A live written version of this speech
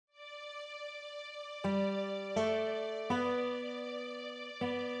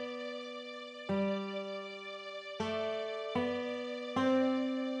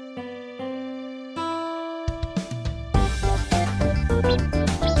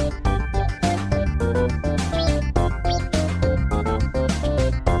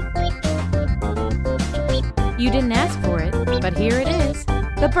You didn't ask for it, but here it is,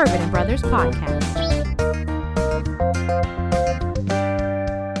 the Bourbon and Brothers Podcast.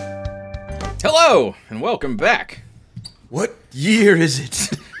 Hello, and welcome back What year is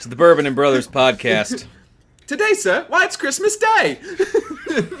it? to the Bourbon and Brothers Podcast. Today, sir. Why, it's Christmas Day.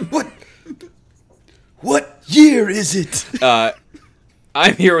 What year is it?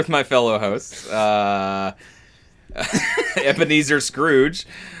 I'm here with my fellow hosts, Ebenezer Scrooge.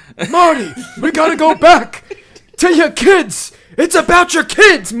 Marty, we gotta go back to your kids. It's about your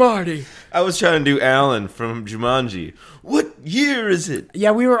kids, Marty. I was trying to do Alan from Jumanji. What year is it?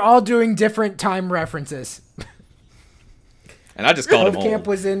 Yeah, we were all doing different time references. And I just called him Hove old. Camp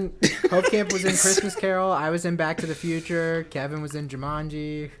was in Christmas Carol. I was in Back to the Future. Kevin was in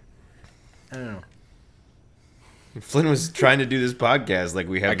Jumanji. I don't know. Flynn was trying to do this podcast like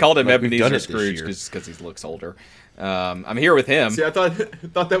we have. I called him like we've done Ebenezer it this Scrooge year. just because he looks older. I'm here with him. See, I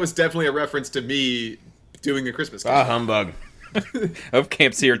thought that was definitely a reference to me doing a Christmas Ah, carol. humbug. Hove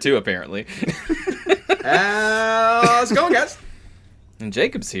Camp's here too, apparently. How's it going, guys? And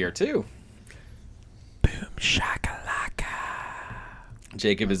Jacob's here too. Boom shakalaka.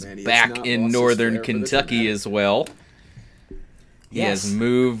 Jacob is man, he has back not in lost his northern flair for this Kentucky event. as well. He Yes. has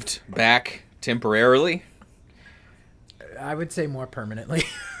moved back temporarily. I would say more permanently.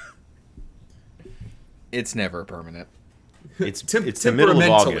 It's never permanent. It's the middle of temperamentally,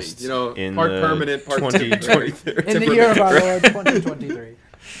 August. you know, in part the permanent, part 2023. In the year of our Lord 2023.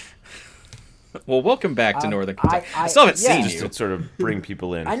 Well, welcome back to northern Kentucky. I- I still haven't yeah. seen Just you. to sort of bring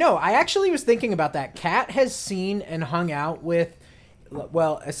people in. I know. I actually was thinking about that. Kat has seen and hung out with,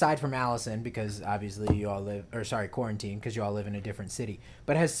 well, aside from Allison, because obviously you all live, or sorry, quarantine, because you all live in a different city,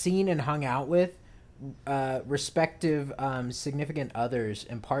 but has seen and hung out with respective significant others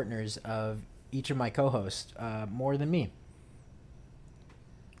and partners of each of my co-hosts more than me.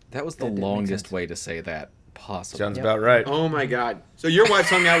 That was the That makes longest sense. way to say that possible. Sounds Yep. about right. Oh my God! So your wives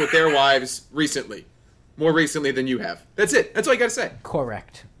hung out with their wives recently, more recently than you have. That's it. That's all you got to say.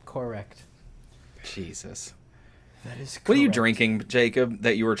 Correct. Jesus. That is correct. What are you drinking, Jacob,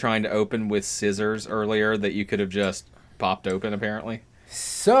 that you were trying to open with scissors earlier that you could have just popped open, apparently?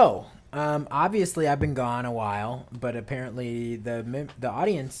 So, obviously I've been gone a while, but apparently the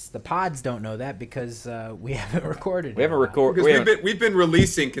audience, the pods don't know that because we haven't recorded. We in a haven't while. recorded. Because we've been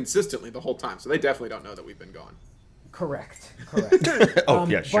releasing consistently the whole time, so they definitely don't know that we've been gone. Correct. Oh,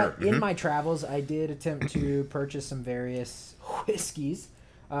 yeah, sure. But in my travels, I did attempt to purchase some various whiskeys.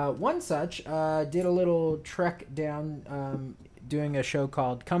 One such did a little trek down, doing a show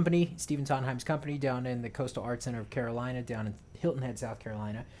called Company, Stephen Sondheim's Company, down in the Coastal Arts Center of Carolina, down in Hilton Head, South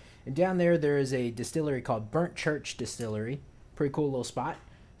Carolina. And down there is a distillery called Burnt Church Distillery. Pretty cool little spot.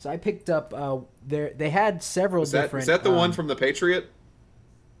 So I picked up, they had several Is different... that the one from the Patriot?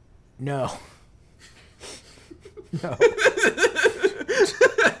 No. No.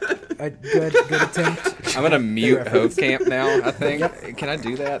 A good attempt. I'm going to mute Hove Camp now, I think. Can I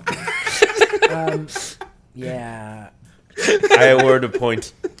do that? Yeah. I award a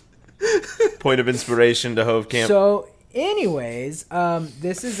point of inspiration to Hove Camp. So, anyways,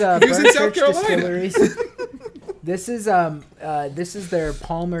 this is He was Burnt in South Church Carolina. Distilleries. This is their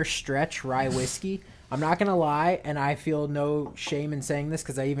Palmer Stretch rye whiskey. I'm not gonna lie, and I feel no shame in saying this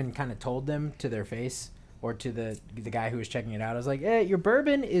because I even kind of told them to their face or to the guy who was checking it out. I was like, your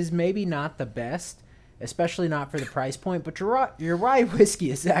bourbon is maybe not the best, especially not for the price point, but your rye whiskey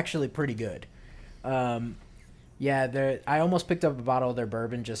is actually pretty good. Yeah, I almost picked up a bottle of their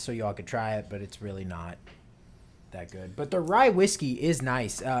bourbon just so y'all could try it, but it's really not that good. But the rye whiskey is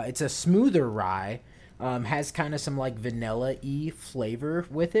nice. It's a smoother rye. Has kind of some like vanilla-y flavor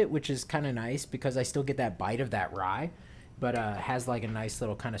with it, which is kind of nice because I still get that bite of that rye, but has like a nice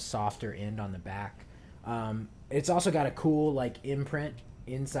little kind of softer end on the back. It's also got a cool like imprint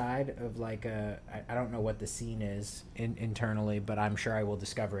inside of like I don't know what the scene is internally, but I'm sure I will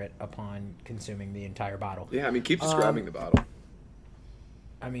discover it upon consuming the entire bottle. Yeah, I mean, keep describing the bottle.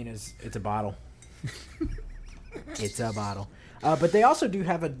 I mean, it's a bottle. It's a bottle. But they also do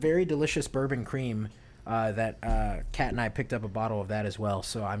have a very delicious bourbon cream that Kat and I picked up a bottle of that as well.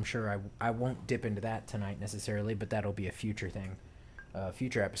 So I'm sure I won't dip into that tonight necessarily, but that'll be a future thing,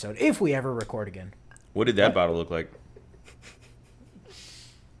 future episode, if we ever record again. What did that bottle look like?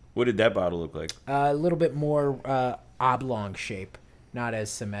 What did that bottle look like? A little bit more oblong shape, not as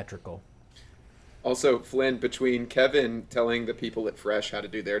symmetrical. Also, Flynn, between Kevin telling the people at Fresh how to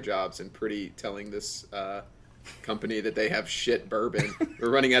do their jobs and Pretty telling this company that they have shit bourbon, we're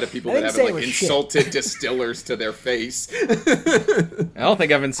running out of people that didn't have say it like was shit. insulted distillers to their face. I don't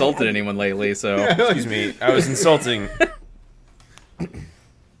think I've insulted anyone lately, so... Excuse me. I was insulting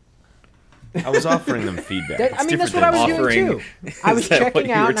I was offering them feedback. I mean, that's what I was doing too. I was checking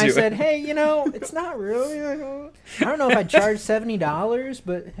out and I said, hey, it's not really. I don't know if I charge $70,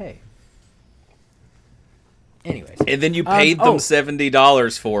 but hey. Anyways. And then you paid them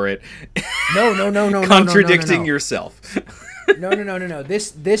 $70 for it. No. Contradicting yourself. No.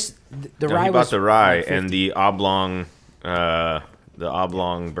 The rye he bought was the rye $150. and the oblong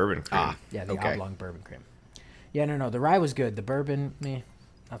bourbon cream. Yeah, the okay. oblong bourbon cream. Yeah, no. The rye was good. The bourbon,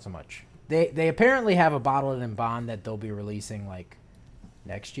 not so much. They apparently have a bottled in bond that they'll be releasing like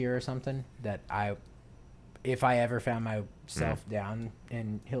next year or something. That if I ever found myself down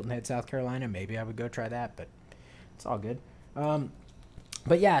in Hilton Head, South Carolina, maybe I would go try that. But it's all good.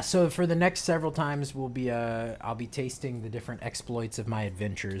 But yeah, so for the next several times, I'll be tasting the different exploits of my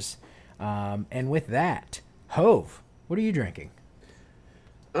adventures. And with that, Hove, what are you drinking?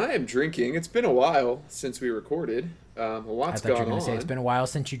 I am drinking. It's been a while since we recorded. A lot's I thought you were gone going on. to say it's been a while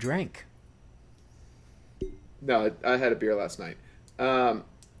since you drank. No, I had a beer last night. I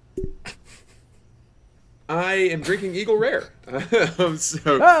am drinking Eagle Rare.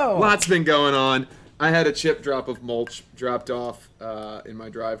 Lots been going on. I had a chip drop of mulch dropped off in my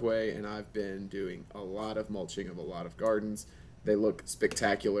driveway, and I've been doing a lot of mulching of a lot of gardens. They look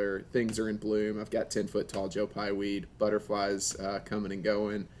spectacular. Things are in bloom. I've got 10-foot tall Joe Pye weed, butterflies coming and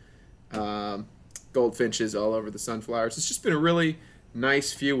going, goldfinches all over the sunflowers. It's just been a really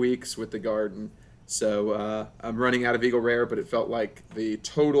nice few weeks with the garden. So I'm running out of Eagle Rare, but it felt like the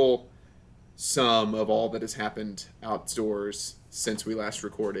total sum of all that has happened outdoors since we last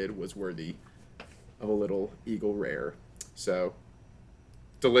recorded was worthy of a little Eagle Rare. So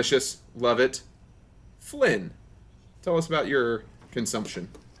delicious, love it. Flynn, tell us about your consumption.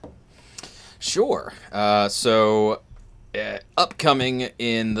 Sure. Upcoming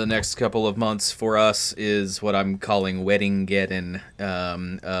in the next couple of months for us is what I'm calling wedding-geddon,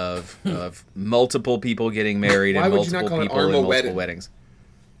 of multiple people getting married and would you not multiple call it people in multiple Armageddon? weddings.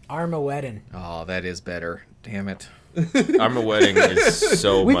 Armageddon. Oh, that is better. Damn it. Armageddon is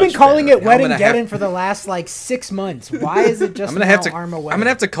so We've much been calling better. it Wedding gonna have- Geddon for the last 6 months. Why is it just I'm gonna have to. Armageddon? I'm gonna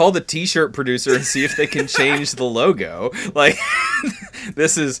have to call the T-shirt producer and see if they can change the logo. Like,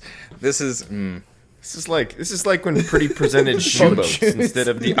 this is. This is like when Pretty presented shoe boats instead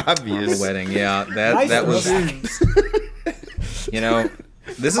of the obvious Wedding. Yeah, Nice that was. throwback.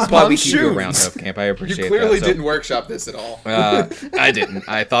 This is why we On keep you shoes. around, Hove Camp. I appreciate You clearly that. didn't workshop this at all. I didn't.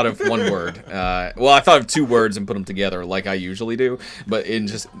 I thought of one word. I thought of two words and put them together like I usually do, but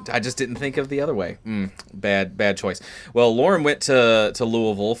I just didn't think of the other way. Bad choice. Well, Lauren went to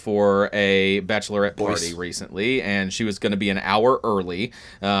Louisville for a bachelorette party recently, and she was going to be an hour early.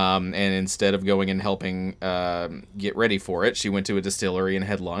 And instead of going and helping get ready for it, she went to a distillery and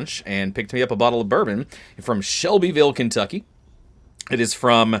had lunch and picked me up a bottle of bourbon from Shelbyville, Kentucky. It is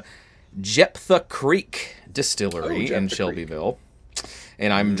from Jephthah Creek Distillery in Shelbyville.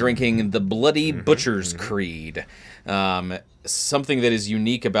 And I'm drinking the Bloody Butcher's Creed. Something that is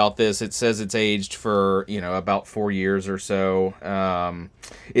unique about this, it says it's aged for, about 4 years or so.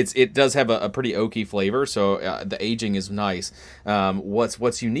 It does have a pretty oaky flavor, so the aging is nice.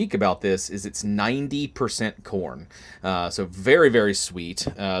 What's unique about this is it's 90% corn. So very, very sweet.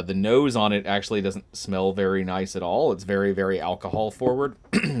 The nose on it actually doesn't smell very nice at all. It's very, very alcohol forward.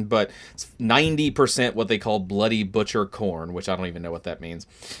 But it's 90% what they call Bloody Butcher corn, which I don't even know what that means.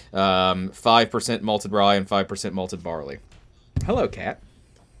 5% malted rye and 5% malted barley. Hello, Kat.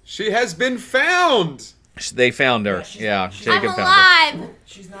 She has been found. They found her. Yeah, Jacob I'm found her. alive.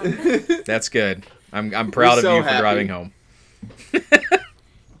 She's not. That's good. I'm proud of so you for happy. driving home.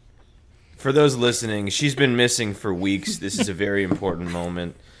 For those listening, she's been missing for weeks. This is a very important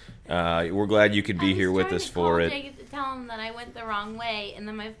moment. We're glad you could be here with us for I it. was trying to call Jacob to tell him that I went the wrong way, and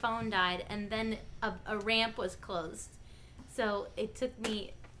then my phone died, and then a ramp was closed. So it took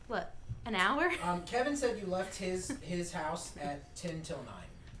me, an hour? Kevin said you left his house at 10 till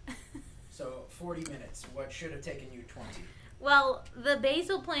 9. So 40 minutes. What should have taken you 20. Well, the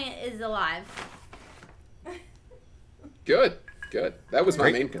basil plant is alive. Good. That was my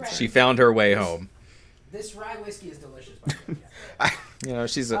Great. main concern. She found her way home. This rye whiskey is delicious, by the way.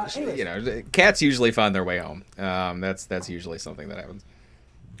 She's anyways. cats usually find their way home. That's usually something that happens.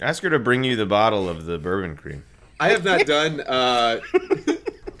 Ask her to bring you the bottle of the bourbon cream. I have not done.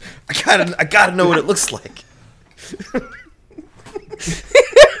 I gotta know what it looks like.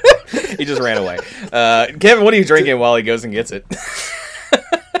 He just ran away. Kevin, what are you drinking while he goes and gets it?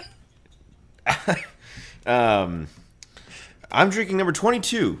 I'm drinking number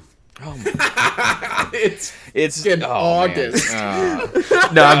 22. it's in August.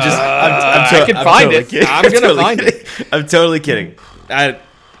 No, I'm I can find it. I'm gonna find it. I'm totally kidding.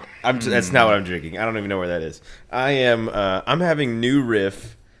 That's not what I'm drinking. I don't even know where that is. I'm having New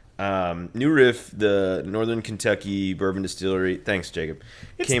Riff. New Riff, the Northern Kentucky Bourbon Distillery. Thanks, Jacob.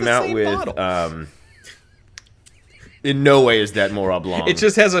 Came the out same with. bottle. In no way is that more oblong. It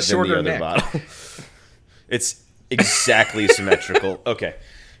just has a than shorter the other neck. bottle. It's exactly symmetrical. Okay,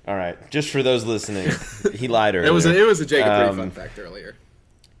 all right. Just for those listening, he lied earlier. It was a Jacob Pretty fun fact earlier.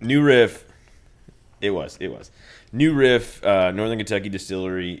 New Riff. It was. New Riff, Northern Kentucky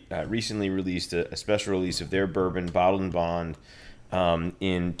Distillery, recently released a special release of their bourbon, Bottled and Bond,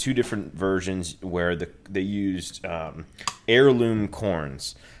 in 2 different versions where they used heirloom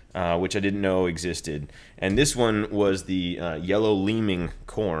corns, which I didn't know existed. And this one was the yellow leaming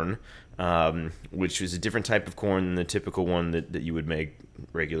corn, which is a different type of corn than the typical one that you would make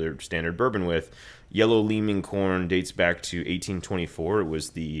regular standard bourbon with. Yellow leaming corn dates back to 1824. It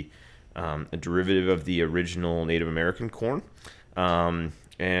was a derivative of the original Native American corn.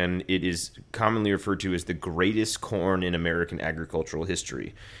 And it is commonly referred to as the greatest corn in American agricultural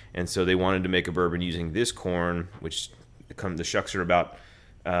history. And so they wanted to make a bourbon using this corn, which the shucks are about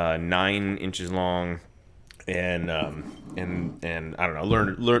 9 inches long. And I don't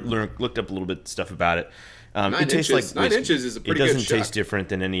know. Looked up a little bit stuff about it. It tastes like 9 inches is a pretty good It doesn't shuck. taste different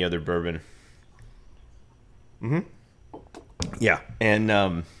than any other bourbon. Yeah, and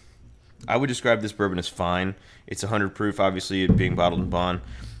I would describe this bourbon as fine. It's 100 proof, obviously, it being Bottled and Bond,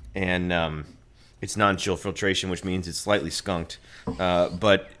 and it's non-chill filtration, which means it's slightly skunked.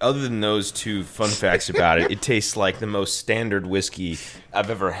 But other than those 2 fun facts about it, it tastes like the most standard whiskey I've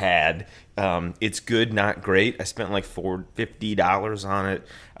ever had. It's good, not great. I spent like $50 on it.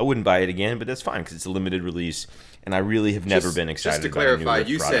 I wouldn't buy it again, but that's fine because it's a limited release, and I really have never been excited Just to about a New clarify, Riff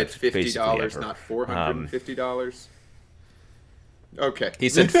you said product, $50, basically ever. not $450. Okay. He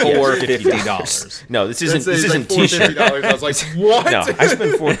said $450. No, this isn't like t-shirt. $450. I was like, what? No, I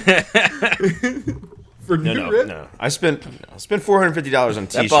spent For New Riff? no. I spent $450 on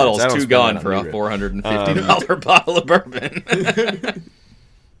t-shirts. That bottle's I don't too spend gone that on for a New Riff. $450 bottle of bourbon.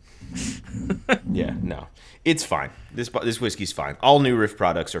 Yeah, no, it's fine. This whiskey's fine. All New Riff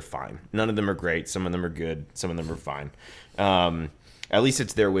products are fine. None of them are great. Some of them are good. Some of them are fine. At least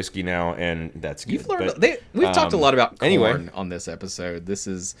it's their whiskey now, and that's good. You've learned. But, We've talked a lot about corn anyway. on this episode. This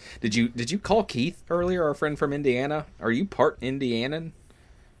is. Did you call Keith earlier, our friend from Indiana? Are you part Indianan?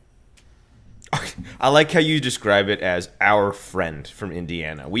 I like how you describe it as our friend from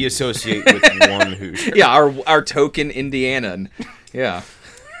Indiana. We associate with one Hoosier. Yeah, our token Indianan. Yeah.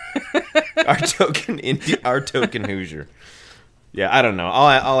 our token Hoosier. Yeah, I don't know.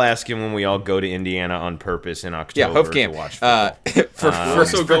 I'll ask him when we all go to Indiana on purpose in October. Yeah, Hope Camp. To watch football. We're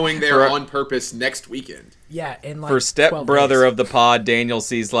also going there on purpose next weekend. Yeah, in like For 12 stepbrother days. of the pod, Daniel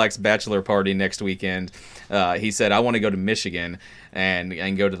Cieslak's bachelor party next weekend. He said, I want to go to Michigan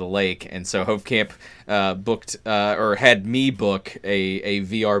and go to the lake. And so Hope Camp booked or had me book a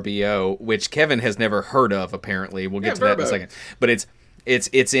VRBO, which Kevin has never heard of, apparently. We'll get to that in a second. But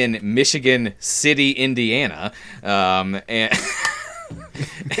it's in Michigan City, Indiana. And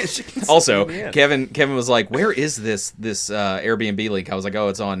also, Kevin was like, "Where is this Airbnb link?" I was like, "Oh,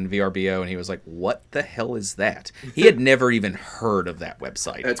 it's on VRBO," and he was like, "What the hell is that?" He had never even heard of that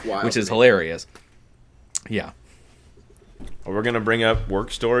website. That's wild which is to me. hilarious. Yeah. We're going to bring up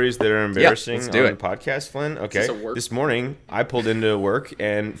work stories that are embarrassing let's do on it. the podcast, Flynn. Okay. this a work- This morning, I pulled into work,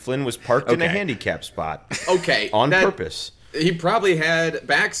 and Flynn was parked in a Okay. handicap spot Okay. on that- purpose. He probably had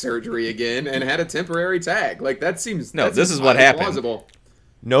back surgery again and had a temporary tag. Like that seems. No, that this seems is what highly happened. Plausible.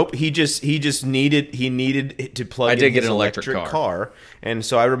 Nope, he needed to plug I in did get his an electric car, and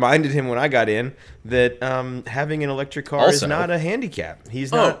so I reminded him when I got in that having an electric car is Also- not a handicap.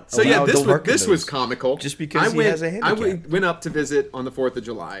 He's Oh, not. so yeah, allowed to work in this was those. comical. Just because he has a handicap. went up to visit on the 4th of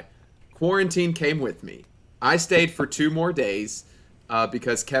July. Quarantine came with me. I stayed for 2 more days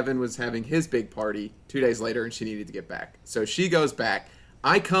because Kevin was having his big party 2 days later, and she needed to get back. So she goes back.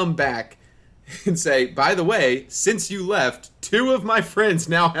 I come back and say, by the way, since you left, 2 of my friends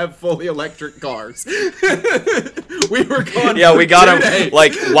now have fully electric cars. We were gone. Yeah, for we got 2 him days.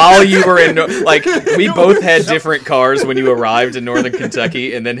 like while you were in like we both had different cars when you arrived in Northern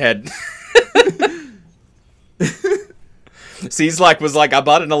Kentucky, and then had. Cieslak was like, I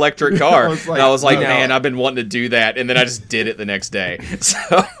bought an electric car, and I was like, no. man, I've been wanting to do that, and then I just did it the next day. So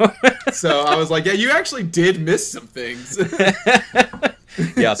So I was like, yeah, you actually did miss some things.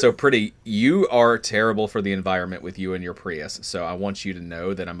 yeah, so Pretty, you are terrible for the environment with you and your Prius. So I want you to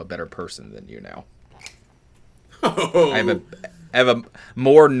know that I'm a better person than you now. Oh. I have a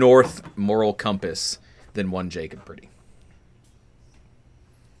more north moral compass than one Jacob Pretty.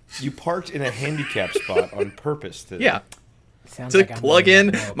 You parked in a handicap spot on purpose. Yeah. Sounds to like I'm plug gonna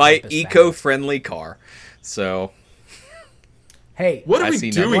in have no my purpose back. eco-friendly car. So Hey, What are I we see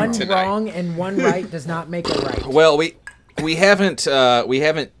nothing doing one tonight? wrong and one right does not make a right. well, we haven't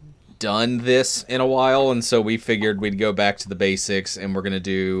done this in a while, and so we figured we'd go back to the basics, and we're gonna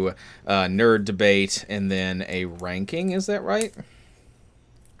do nerd debate and then a ranking. Is that right?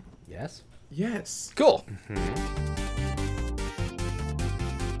 Yes. Yes. Cool.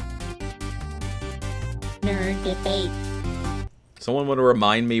 Nerd debate. Someone want to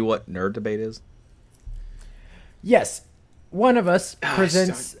remind me what nerd debate is? Yes. One of us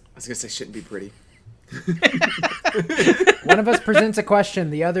presents I was gonna say shouldn't be pretty. one of us presents a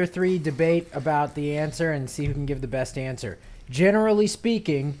question, the other three debate about the answer and see who can give the best answer. Generally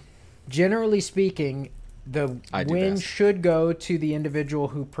speaking, the I do win best. should go to the individual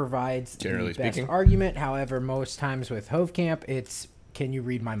who provides Generally the best speaking. argument. However, most times with Hovkamp, it's can you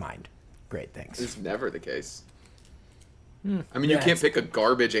read my mind? Great, thanks. It's never the case. I mean, Yeah, you can't it's- pick a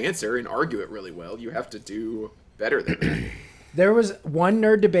garbage answer and argue it really well. You have to do better than that. There was one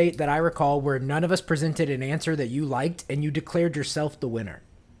nerd debate that I recall where none of us presented an answer that you liked, and you declared yourself the winner.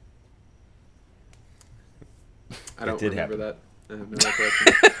 I don't did remember happen. that. I have no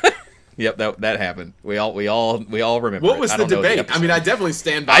recollection. Yep, that happened. We all remember. What it. was I the don't know debate? I episode. mean, I definitely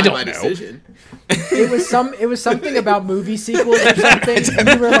stand by I don't my know. decision. It was something about movie sequels or something, and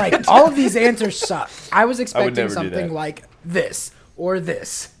you were like, all of these answers suck. I was expecting never do something that. like this or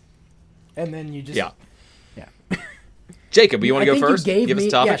this, and then you just Yeah. yeah. Jacob, you want I to go think first? You gave Give us me,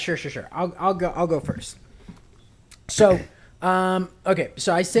 a topic. yeah, sure. I'll go first. So, okay,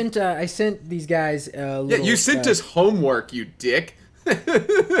 so I sent these guys a Yeah, little, you sent us homework, you dick.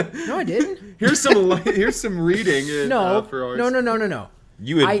 No, I didn't. Here's some reading. And, No, for ours. no.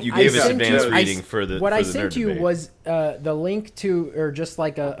 You gave us sent advanced you- reading for the what for I the sent nerd you debate. was the link to, or just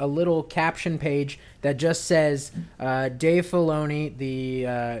like a little caption page that just says Dave Filoni, the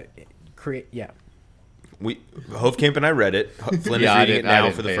Hovkamp and I read it. Flynn Yeah, I is reading it didn't- I now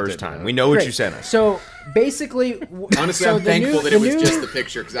didn't for the pay first attention to time. that. We know what Great. you sent us. So basically, Honestly, so I'm thankful that it was new- just the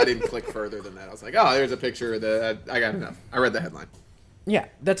picture because I didn't click further than that. I was like, oh, there's a picture. I got enough. I read the headline. Yeah,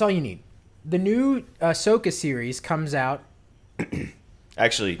 that's all you need. The new Ahsoka series comes out.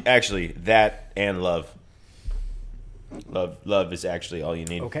 Actually, that and love is actually all you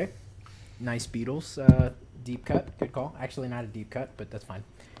need. Okay, nice Beatles deep cut. Good call. Actually, not a deep cut, but that's fine.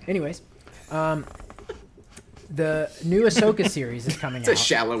 Anyways, the new Ahsoka series is coming It's a out.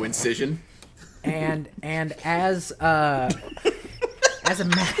 shallow incision. and as a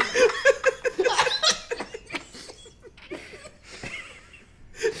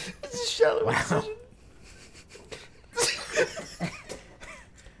wow.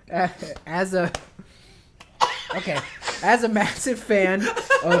 As a massive fan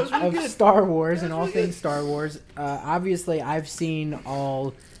of Star Wars and all things Star Wars, obviously I've seen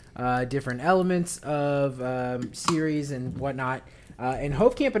all different elements of series and whatnot. And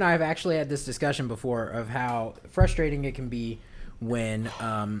Hovkamp and I have actually had this discussion before of how frustrating it can be when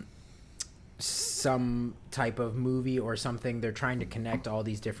some type of movie or something, they're trying to connect all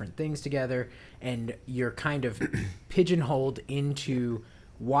these different things together, and you're kind of pigeonholed into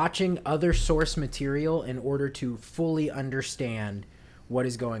watching other source material in order to fully understand what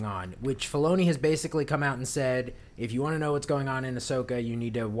is going on, which Filoni has basically come out and said, if you want to know what's going on in Ahsoka, you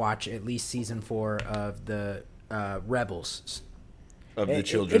need to watch at least season 4 of the Rebels. Of the It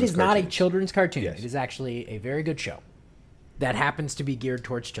children's is not a cartoons. children's cartoon. Yes. It is actually a very good show that happens to be geared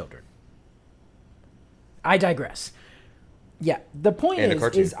towards children. I digress. Yeah, the point And a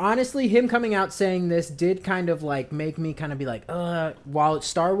cartoon. is honestly him coming out saying this did kind of like make me kind of be like, while it's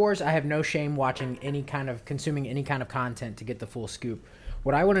Star Wars, I have no shame watching consuming any kind of content to get the full scoop.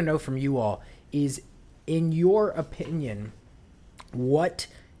 What I want to know from you all is, in your opinion, what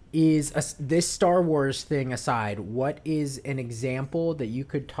is this Star Wars thing aside, what is an example that you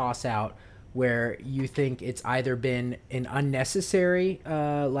could toss out where you think it's either been an unnecessary,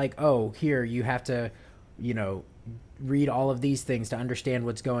 like, oh, here you have to, read all of these things to understand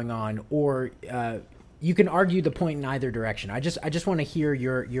what's going on, or you can argue the point in either direction. I just want to hear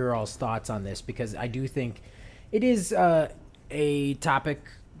your all's thoughts on this, because I do think it is a topic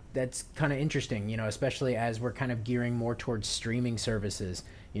that's kind of interesting, especially as we're kind of gearing more towards streaming services.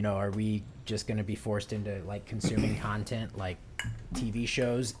 Are we just going to be forced into like consuming content like TV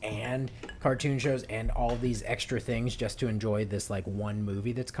shows and cartoon shows and all these extra things just to enjoy this like one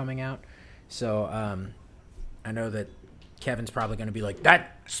movie that's coming out? So I know that Kevin's probably going to be like,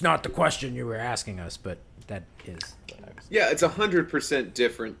 that's not the question you were asking us, but that is. Yeah, it's 100%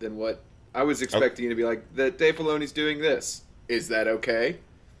 different than what I was expecting you to be like. That Dave Filoni's doing this. Is that okay?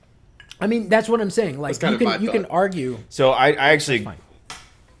 I mean, that's what I'm saying. Like, kind of my you can thought. argue. So I actually Fine.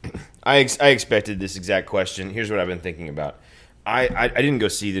 I expected this exact question. Here's what I've been thinking about. I didn't go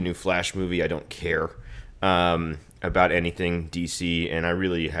see the new Flash movie. I don't care about anything DC, and I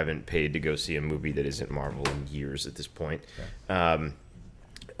really haven't paid to go see a movie that isn't Marvel in years at this point. And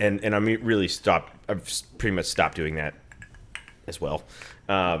I'm really stopped. I've pretty much stopped doing that as well.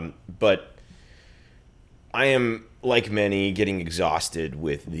 But I am, like many, getting exhausted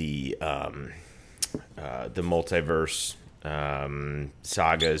with the multiverse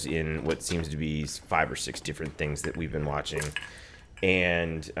sagas in what seems to be 5 or 6 different things that we've been watching.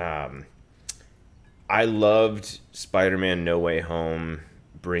 And I loved Spider-Man No Way Home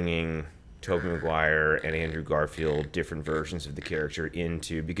bringing Tobey Maguire and Andrew Garfield different versions of the character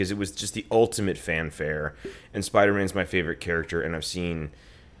into, because it was just the ultimate fanfare. And Spider-Man's my favorite character, and I've seen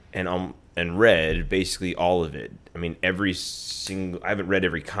and read basically all of it. I mean, I haven't read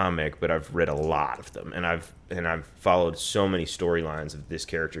every comic, but I've read a lot of them, and I've followed so many storylines of this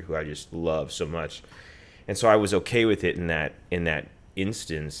character who I just love so much. And so I was okay with it in that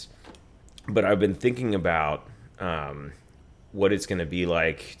instance. But I've been thinking about what it's going to be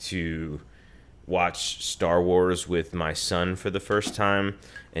like to watch Star Wars with my son for the first time.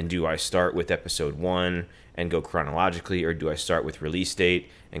 And do I start with episode 1 and go chronologically, or do I start with release date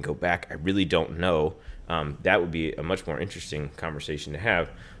and go back? I really don't know. That would be a much more interesting conversation to have.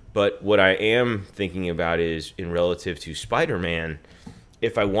 But what I am thinking about is, in relative to Spider-Man,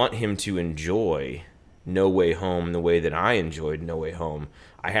 if I want him to enjoy No Way Home the way that I enjoyed No Way Home,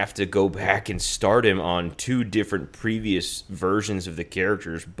 I have to go back and start him on 2 different previous versions of the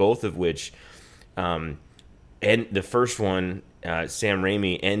characters, both of which, and the first one, Sam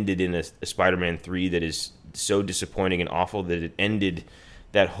Raimi, ended in a Spider-Man 3 that is so disappointing and awful that it ended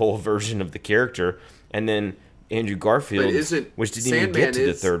that whole version of the character. And then Andrew Garfield, which didn't even get to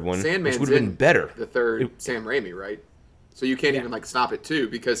the third one, which would have been better. The third Sam Raimi, right? So you can't even stop it too,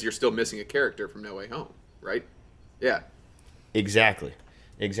 because you're still missing a character from No Way Home, right? Yeah. Exactly.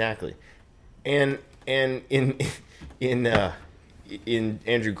 And in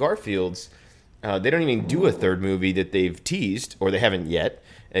Andrew Garfield's, they don't even do a third movie that they've teased, or they haven't yet.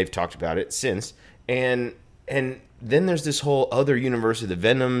 They've talked about it since. And then there's this whole other universe of the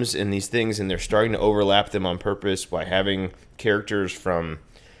Venoms and these things, and they're starting to overlap them on purpose by having characters from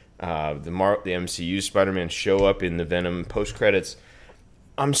the MCU Spider-Man show up in the Venom post-credits.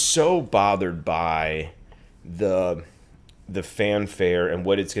 I'm so bothered by the fanfare and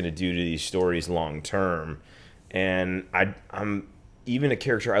what it's going to do to these stories long term. And I'm even a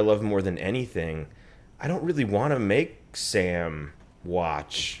character I love more than anything. I don't really want to make Sam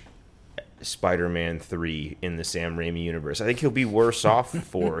watch Spider-Man 3 in the Sam Raimi universe. I think he'll be worse off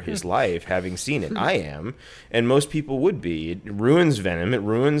for his life having seen it. I am, and most people would be. It ruins Venom. It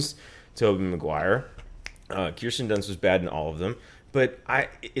ruins Tobey Maguire. Kirsten Dunst was bad in all of them. But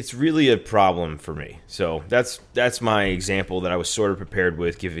it's really a problem for me. So that's my example that I was sort of prepared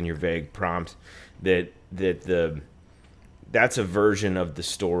with, given your vague prompt. That's a version of the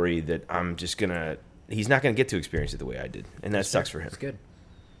story that I'm just gonna. He's not gonna get to experience it the way I did, and that sucks for him. That's good.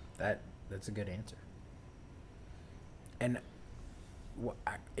 That's a good answer. And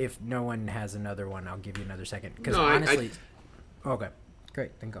if no one has another one, I'll give you another second. Because honestly, okay,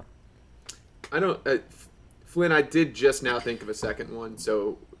 great, then go. I don't. Flynn, I did just now think of a second one,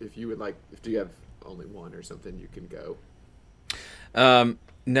 so if you would like, if you have only one or something, you can go.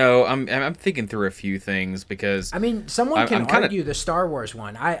 No, I'm thinking through a few things, because I mean, someone can argue the Star Wars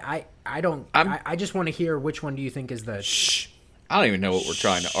one. I don't. I just want to hear which one do you think is the. Shh. I don't even know what we're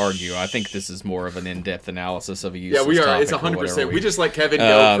trying to argue. I think this is more of an in-depth analysis of a useless topic. Yeah, we are. It's 100%. We just let Kevin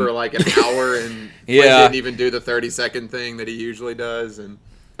go for like an hour, and Flynn didn't even do the 30-second thing that he usually does, and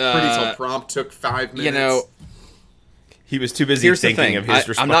Pretty Till Prompt took 5 minutes. You know, he was too busy thinking of his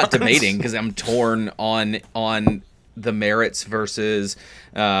response. I'm not debating, because I'm torn on the merits versus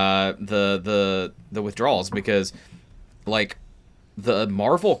the withdrawals, because like the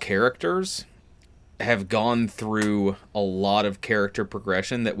Marvel characters have gone through a lot of character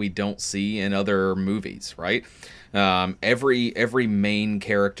progression that we don't see in other movies, right? Every main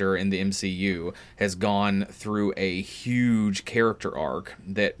character in the MCU has gone through a huge character arc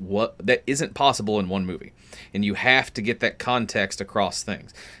that isn't possible in one movie, and you have to get that context across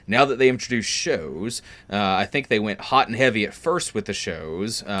things. Now that they introduced shows, I think they went hot and heavy at first with the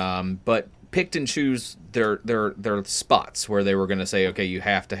shows, but picked and choose their spots where they were going to say, okay, you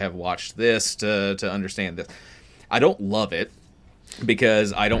have to have watched this to understand this. I don't love it,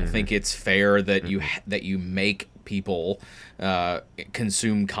 because I don't think it's fair that you make people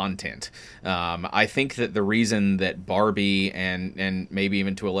consume content. I think that the reason that Barbie and maybe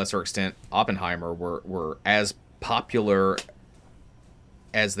even to a lesser extent Oppenheimer were as popular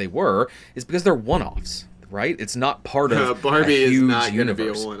as they were is because they're one-offs, right? It's not part of Barbie a huge is not going to be a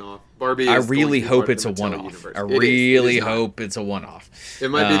universe. one-off. Barbie. I Is really going to be hope part it's a of the Mattel one-off. universe. I It is. really It is not. hope it's a one-off.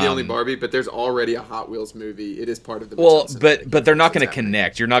 It might be the only Barbie, but there's already a Hot Wheels movie. It is part of the. Well, Mattel but cinematic they're not universe. going to It's happening.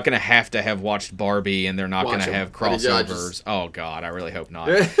 connect. You're not going to have watched Barbie, and they're not going Watch to 'em. have I mean, yeah, crossovers. Oh God, I really hope not.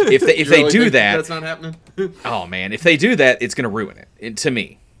 You if they really do think that, that's not happening. oh man, if they do that, it's going to ruin to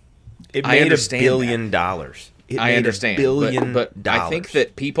me. It I made understand $1 billion. It I made understand, $1 billion. but I think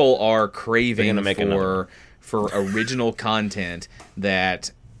that people are craving gonna make another for original content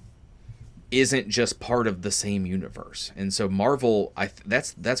that isn't just part of the same universe. And so Marvel,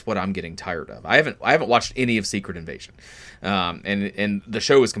 that's what I'm getting tired of. I haven't watched any of Secret Invasion, and the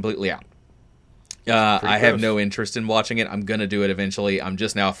show is completely out. I have gross. no interest in watching it. I'm gonna do it eventually. I'm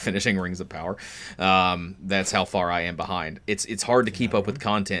just now finishing Rings of Power. That's how far I am behind. It's hard to keep up with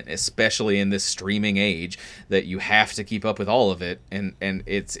content, especially in this streaming age that you have to keep up with all of it. And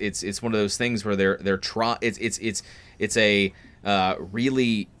it's one of those things where it's a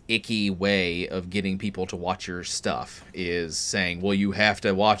really icky way of getting people to watch your stuff is saying, well, you have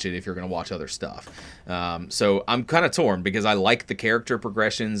to watch it if you're going to watch other stuff. So I'm kind of torn because I like the character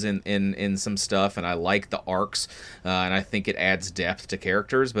progressions in some stuff, and I like the arcs, and I think it adds depth to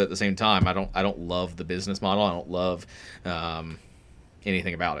characters. But at the same time, I don't love the business model. I don't love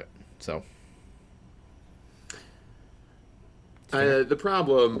anything about it. So. The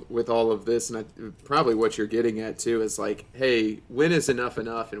problem with all of this, and probably what you're getting at too, is like, hey, when is enough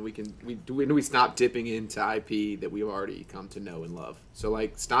enough, and when do we stop dipping into IP that we've already come to know and love? So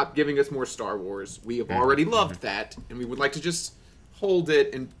like, stop giving us more Star Wars. We have already loved that, and we would like to just hold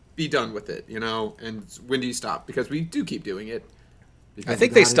it and be done with it, you know. And when do you stop? Because we do keep doing it. I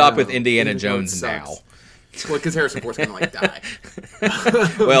think they stop with Indiana Jones now. Well, because Harrison Ford's gonna like die.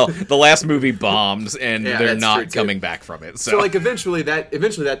 Well, the last movie bombed, and Yeah, they're that's true, not too. coming back from it. So, So like eventually that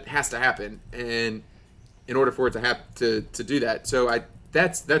has to happen, and in order for it to do that, so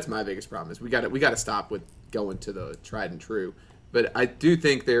that's my biggest problem is we got to stop with going to the tried and true. But I do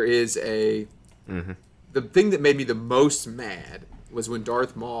think there is the thing that made me the most mad was when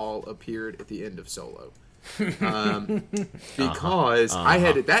Darth Maul appeared at the end of Solo, because I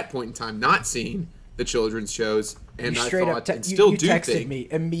had at that point in time not seen the children's shows, and You I straight thought up and still you do texted think me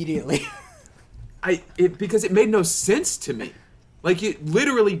immediately. because it made no sense to me. Like, it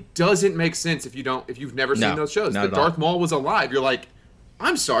literally doesn't make sense if you've never seen No, those shows. not That at all. Darth Maul was alive. You're like,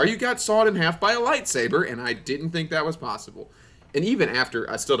 I'm sorry, you got sawed in half by a lightsaber, and I didn't think that was possible. And even after,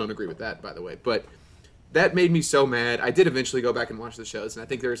 I still don't agree with that, by the way. But that made me so mad. I did eventually go back and watch the shows, and I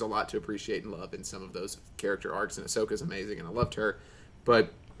think there's a lot to appreciate and love in some of those character arcs. And Ahsoka's amazing, and I loved her.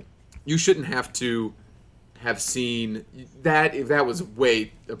 But you shouldn't have to have seen that if that was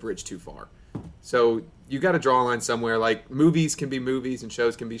way a bridge too far. So you got to draw a line somewhere. Like, movies can be movies and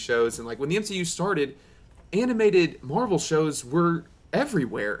shows can be shows. And like when the MCU started, animated Marvel shows were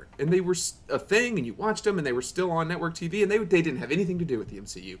everywhere, and they were a thing, and you watched them, and they were still on network TV, and they didn't have anything to do with the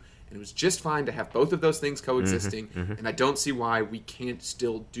MCU. And it was just fine to have both of those things coexisting. And I don't see why we can't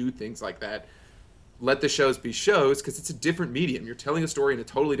still do things like that. Let the shows be shows, because it's a different medium. You're telling a story in a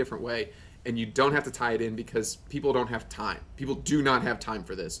totally different way, and you don't have to tie it in because people don't have time. People do not have time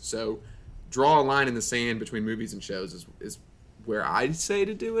for this. So draw a line in the sand between movies and shows is where I'd say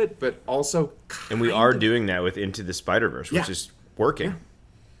to do it, but also And we are doing that with Into the Spider-Verse, which Yeah. is working. Yeah.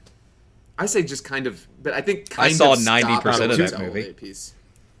 I say just kind of, but I think I kind saw of 90% of stop that the movie. holiday piece.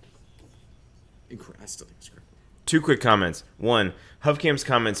 I still think it's great. Two quick comments. One, Hubcamp's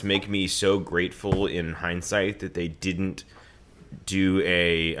comments make me so grateful in hindsight that they didn't do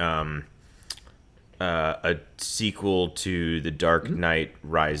a sequel to The Dark Knight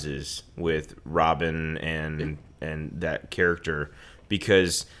Rises with Robin and that character,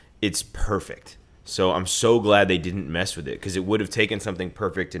 because it's perfect. So I'm so glad they didn't mess with it, because it would have taken something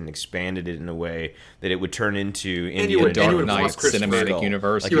perfect and expanded it in a way that it would turn into you Indiana would- and you Dark would have Knight lost Christopher cinematic Nolan.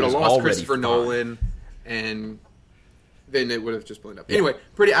 universe. Like, You it would have was lost already Christopher fine. Nolan, and then it would have just blown up. Anyway,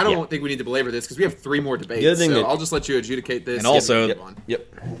 pretty. I don't think we need to belabor this because we have 3 more debates. The other thing So that- I'll just let you adjudicate this. And also- move on. Yep.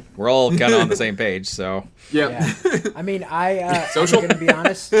 We're all kind of on the same page, so Yeah. I mean, I'm Social? going to be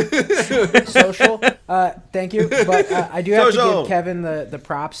honest. Social. Thank you. But I do have to Social. give Kevin the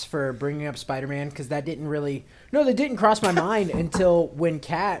props for bringing up Spider-Man, because that didn't really... No, that didn't cross my mind until when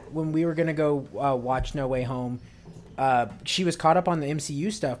we were going to go watch No Way Home, she was caught up on the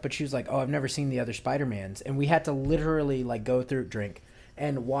MCU stuff, but she was like, oh, I've never seen the other Spider-Mans. And we had to literally like go through, drink,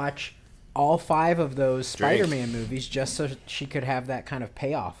 and watch all 5 of those Drink. Spider-Man movies just so she could have that kind of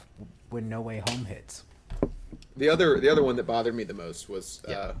payoff when No Way Home hits. The other one that bothered me the most was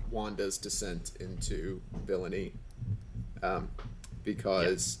Wanda's descent into villainy.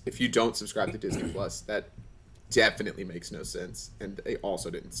 Because if you don't subscribe to Disney Plus, that definitely makes no sense, and they also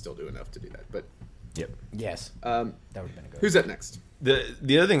didn't still do enough to do that. But Yep. Yes, that would have been a good. who's up next?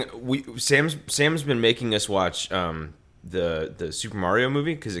 The other thing, Sam's been making us watch the Super Mario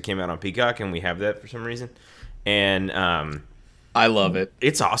movie because it came out on Peacock, and we have that for some reason, and I love it.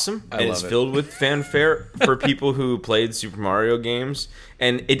 it's awesome, and it's love it. filled with fanfare for people who played Super Mario games.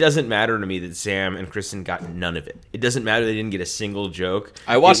 And it doesn't matter to me that Sam and Kristen got none of it. It doesn't matter they didn't get a single joke.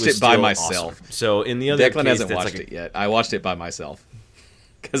 I watched was it by still myself. awesome. So in the other Declan case, hasn't that's watched like it yet. I watched it by myself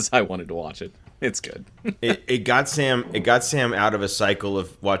because I wanted to watch it. It's good. it got Sam out of a cycle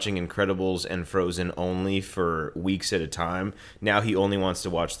of watching Incredibles and Frozen only for weeks at a time. Now he only wants to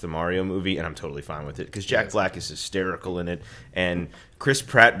watch the Mario movie, and I'm totally fine with it because Jack Black is hysterical in it, and Chris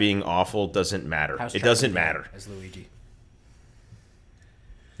Pratt being awful doesn't matter. How's It Charlie doesn't Day matter. as Luigi.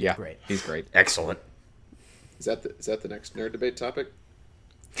 Yeah, Great. He's great. Excellent. Is that the next nerd debate topic?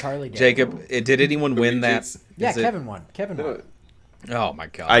 Charlie Day. Jacob, did anyone win that? Luigi's- Yeah, Is it- Kevin won. Kevin won. Oh my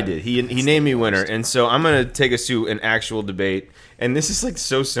god! I did. He named me winner, and so I'm gonna take us to an actual debate. And this is like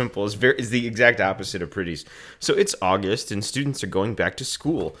so simple. It's the exact opposite of Pretty's. So it's August, and students are going back to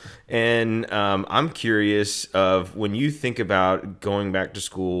school. And I'm curious of when you think about going back to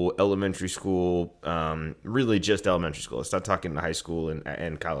school, elementary school, really just elementary school. Let's not talking to high school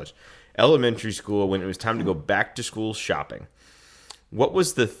and college. Elementary school, when it was time to go back to school shopping. What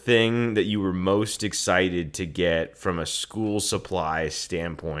was the thing that you were most excited to get from a school supply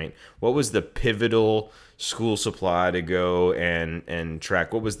standpoint? What was the pivotal school supply to go and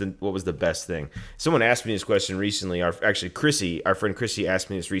track? What was the best thing? Someone asked me this question recently. Our friend Chrissy asked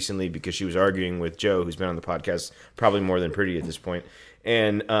me this recently because she was arguing with Joe, who's been on the podcast probably more than Pretty at this point,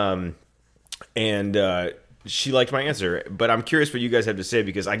 and she liked my answer, but I'm curious what you guys have to say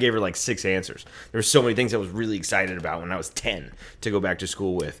because I gave her like 6 answers. There were so many things I was really excited about when I was 10 to go back to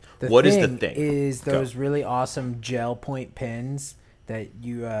school with. What is the thing? Is Go. those really awesome gel point pens that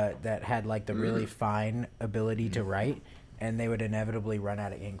you that had like the really fine ability to write, and they would inevitably run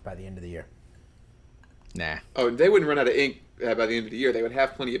out of ink by the end of the year. Nah. Oh, they wouldn't run out of ink by the end of the year. They would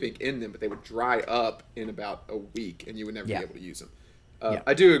have plenty of ink in them, but they would dry up in about a week, and you would never Yeah. be able to use them. Yeah.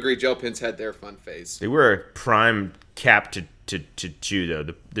 I do agree. Gel pens had their fun phase. They were a prime cap to chew,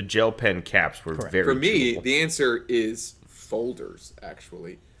 though. The gel pen caps were Correct. very For me, chewable. the answer is folders,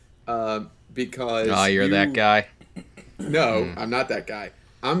 actually, because You're that guy. No, I'm not that guy.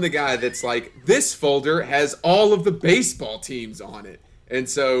 I'm the guy that's like, this folder has all of the baseball teams on it. And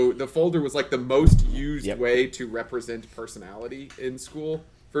so the folder was like the most used Yep. way to represent personality in school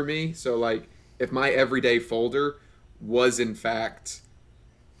for me. So like if my everyday folder was in fact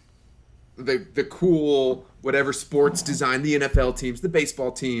the cool whatever sports design, the NFL teams, the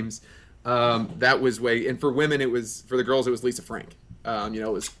baseball teams, that was way. And for women, for the girls, it was Lisa Frank.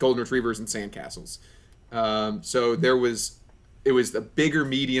 It was golden retrievers and sandcastles. So it was a bigger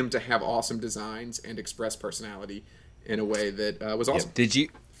medium to have awesome designs and express personality in a way that was awesome. Did you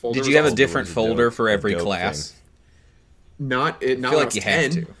Folder did was you have a awesome. different was a folder dope- for every a dope class? thing. Not I when feel I like was you 10.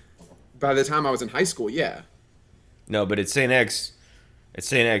 have to. By the time I was in high school, yeah. No, but at St. X,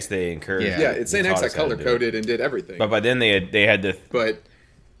 they encouraged. Yeah. Yeah, it's St. X I taught us how to color do it. coded and did everything. But by then they had the But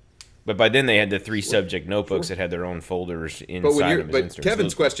 3 subject notebooks that had their own folders inside But when you're, them as but inserts. Kevin's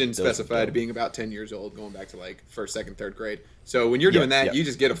Those- question those- specified being about 10 years old, going back to like first, second, third grade. So when you're doing that, yeah. you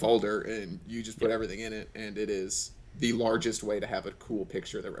just get a folder and you just put everything in it, and it is the largest way to have a cool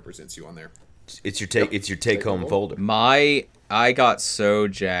picture that represents you on there. It's your take home home. folder. I got so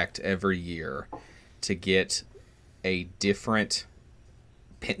jacked every year to get a different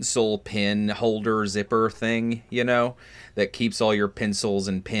pencil pen holder zipper thing, that keeps all your pencils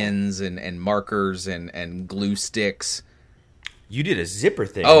and pens and markers and glue sticks. You did a zipper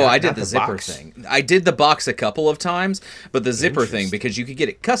thing. Oh, not- I did not the zipper box. thing. I did the box a couple of times, but the zipper thing, because you could get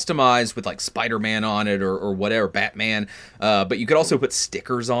it customized with like Spider-Man on it or whatever, Batman, but you could also put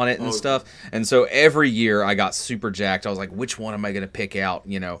stickers on it and stuff. And so every year I got super jacked. I was like, which one am I going to pick out?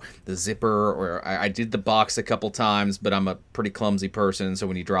 The zipper, or I did the box a couple times, but I'm a pretty clumsy person, so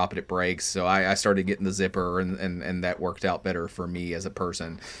when you drop it, it breaks. So I started getting the zipper, and that worked out better for me as a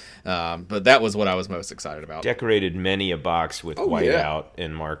person. But that was what I was most excited about. Decorated many a box with Oh, yeah. whiteout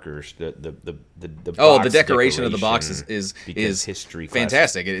and markers. The The box decoration of the box is because history class.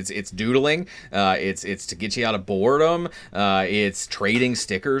 fantastic. It's doodling. It's to get you out of boredom. It's trading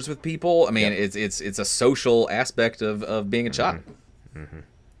stickers with people. I mean, it's a social aspect of being a child.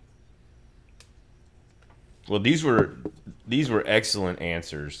 Well, these were excellent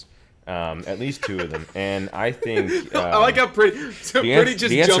answers. At least two of them, and I think I like how Pretty. So the Pretty ans- just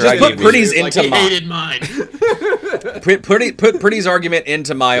the answer jumped I in. gave Put Pretty's Like, into he mine. hated mine. Put Pretty's argument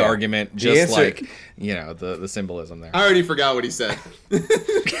into my argument, just answer- like the symbolism there. I already forgot what he said.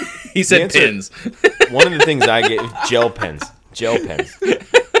 He said answer- pins. one of the things I gave gel pens.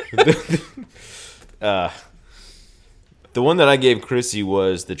 The one that I gave Chrissy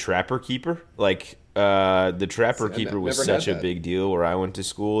was the Trapper Keeper. Like the Trapper See, I Keeper was never had such a that. big deal where I went to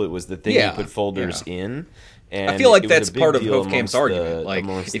school. It was the thing Yeah, you put folders in. And I feel like it was a that's big part of deal Hofkamp's amongst argument. Like,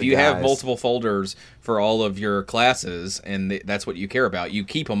 amongst if the you have guys. multiple folders for all of your classes, and that's what you care about, you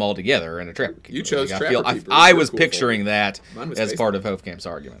keep them all together in a Trapper Keeper. You chose Like, Trapper Keeper. I It's a was cool picturing that Mine was as Facebook. part of Hofkamp's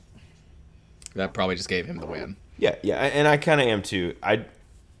argument. That probably just gave him the win. Yeah, and I kind of am too.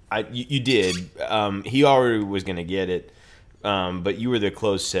 You did. He already was going to get it, but you were the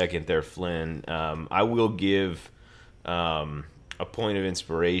close second there, Flynn. I will give a point of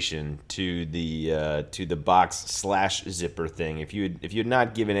inspiration to the box / zipper thing. If you had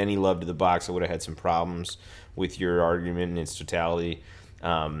not given any love to the box, I would have had some problems with your argument in its totality.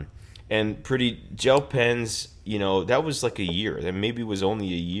 And Pretty gel pens, that was like a year. That maybe was only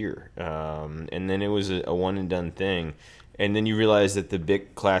a year. And then it was a one and done thing. And then you realize that the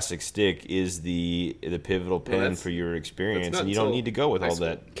Bic Classic Stick is the pivotal pen that's- for your experience, not and you don't until need to go with high all school.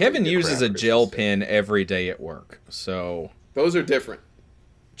 that. Kevin Good uses a crap, gel Christmas. pen every day at work. So Those are different.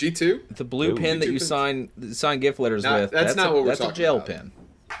 G2? the blue Ooh. pen that you G2 sign gift letters No, with, that's not what we're that's a talking gel about. pen.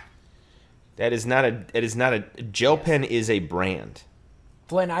 That is not a gel pen is a brand.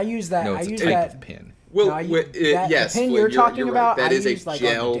 Flynn, I use that. No, I it's a use type that. of pen. Well, No, I use, that, yes, the pen Flynn, you're talking right. about, That I is a use like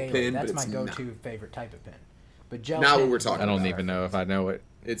gel on the daily. pen, That's but my it's go-to not. favorite type of pen. But gel Not what pen we're is talking I don't about. even know if I know it.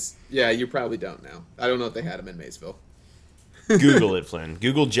 You probably don't know. I don't know if they had them in Maysville. Google it, Flynn.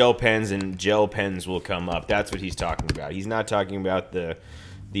 Google gel pens, and gel pens will come up. That's what he's talking about. He's not talking about the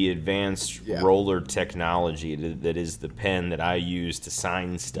advanced Yeah. roller technology that is the pen that I use to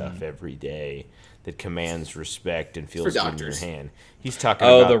sign stuff every day that commands respect and feels For good in your doctors. hand. He's talking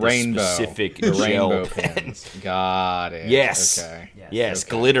Oh, about the rainbow. specific The gel rainbow pen. pens. Got it. Yes. Okay. Yes,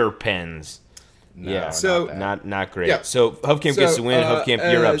 Okay. glitter pens. No, Yeah. So- not that. Not great. Yeah. So Hofkamp gets the win.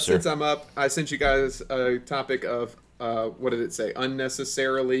 Hofkamp, you're up, sir. Since I'm up, I sent you guys a topic of, what did it say?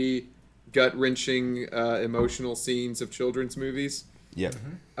 Unnecessarily gut-wrenching emotional scenes of children's movies. Yep.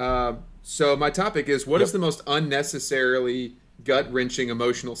 So my topic is, what is Yep. the most unnecessarily gut-wrenching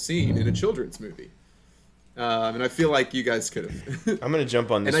emotional scene in a children's movie? And I feel like you guys could have. I'm going to jump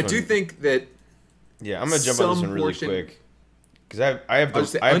on this And I one. do think that Yeah, I'm going to jump on this some one really portion- quick. Because I have I'll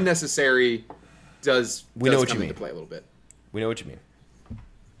just say I have- unnecessary does We know does what you come mean. into play a little bit. We know what you mean.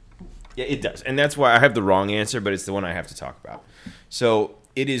 Yeah, it does, and that's why I have the wrong answer, but it's the one I have to talk about. So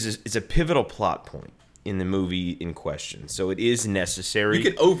it's a pivotal plot point in the movie in question. So it is necessary. You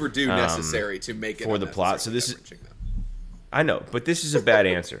can overdo necessary to make it for the plot. So this is- gut-wrenching, though. I know, but this is a bad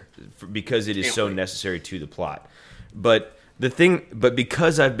answer because it is Can't so wait. necessary to the plot. But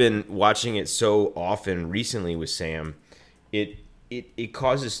because I've been watching it so often recently with Sam, it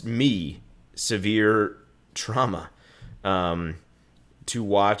causes me severe trauma to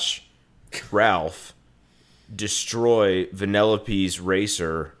watch Ralph destroy Vanellope's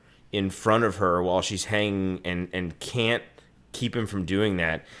racer in front of her while she's hanging and can't keep him from doing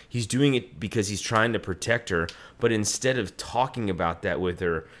that. He's doing it because he's trying to protect her, but instead of talking about that with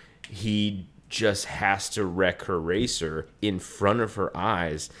her, he just has to wreck her racer in front of her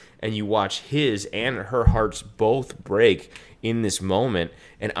eyes, and you watch his and her hearts both break in this moment,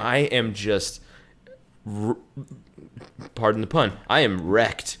 and I am just pardon the pun, I am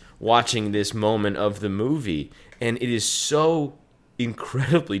wrecked watching this moment of the movie, and it is so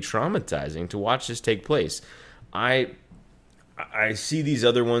incredibly traumatizing to watch this take place. I see these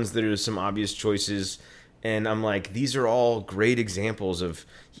other ones that are some obvious choices, and I'm like, these are all great examples of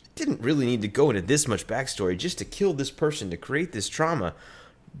you didn't really need to go into this much backstory just to kill this person to create this trauma.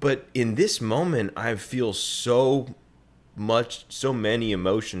 But in this moment, I feel so many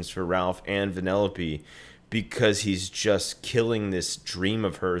emotions for Ralph and Vanellope because he's just killing this dream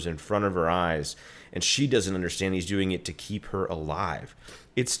of hers in front of her eyes, and she doesn't understand he's doing it to keep her alive.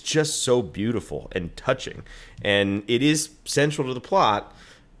 It's just so beautiful and touching, and it is central to the plot,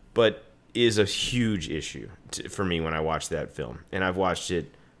 but is a huge issue for me when I watch that film, and I've watched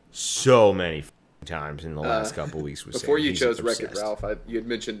it so many times in the last couple weeks. With Before Sam. you He's chose Wreck-It obsessed. Ralph, you had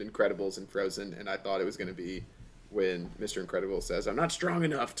mentioned Incredibles and Frozen, and I thought it was going to be when Mr. Incredible says, "I'm not strong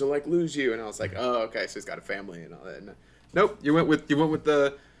enough to lose you," and I was like, "Oh, okay, so he's got a family and all that." And, nope, you went with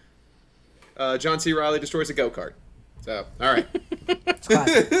the John C. Reilly destroys a go-kart. So, all right. It's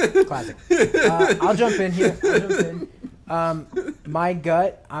classic. It's classic. I'll jump in here. My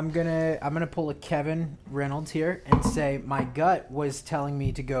gut, I'm gonna pull a Kevin Reynolds here and say my gut was telling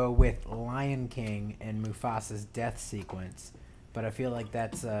me to go with Lion King and Mufasa's death sequence, but I feel like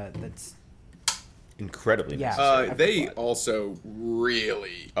that's Incredibly Yeah. necessary. They also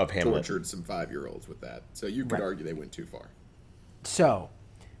really Of Hamlet. tortured some 5-year-olds with that. So you could Right. argue they went too far. so.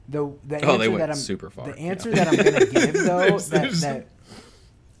 The answer they went that I'm super far, The answer that I'm gonna give though There's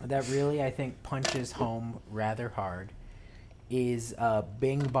that really I think punches home rather hard is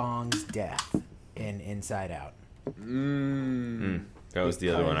Bing Bong's death in Inside Out. That was the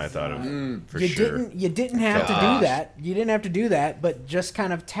other one I thought of for you sure. didn't have to do Gosh. that. You didn't have to do that, but just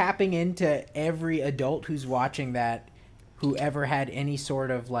kind of tapping into every adult who's watching that, who ever had any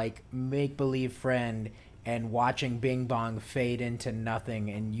sort of like make believe friend, and watching Bing Bong fade into nothing,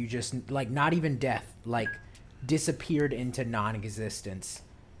 and you just like not even death, like disappeared into non-existence,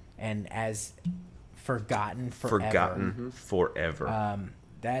 and as forgotten forever. Forever.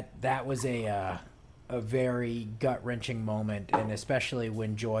 That was a very gut-wrenching moment, and especially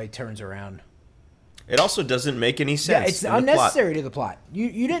when Joy turns around. It also doesn't make any sense. Yeah, it's in the plot. unnecessary to the plot.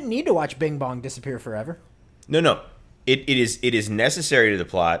 You didn't need to watch Bing Bong disappear forever. No. It is necessary to the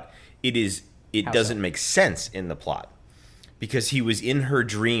plot. It How doesn't so? make sense in the plot because he was in her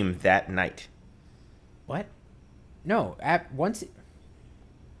dream that night. What? No, once.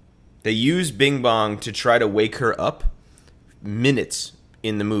 They use Bing Bong to try to wake her up minutes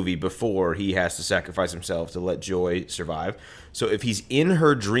in the movie before he has to sacrifice himself to let Joy survive. So if he's in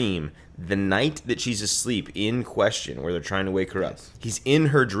her dream the night that she's asleep in question, where they're trying to wake her up, he's in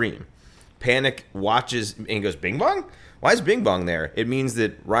her dream. Panic watches and goes, Bing Bong? Why is Bing Bong there? It means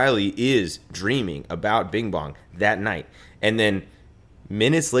that Riley is dreaming about Bing Bong that night. And then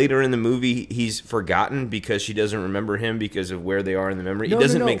minutes later in the movie, he's forgotten because she doesn't remember him because of where they are in the memory. No, it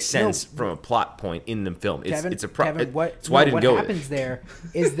doesn't no, make sense no. from a plot point in the film. Kevin, It's what why I didn't go with happens it. there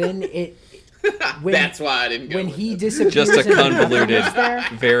is then it. When, That's why I didn't go when with he it. disappears Just a into convoluted, nothingness there,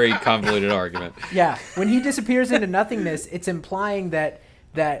 very convoluted argument. yeah, when he disappears into nothingness, it's implying that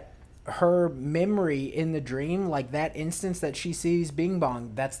her memory in the dream, like that instance that she sees Bing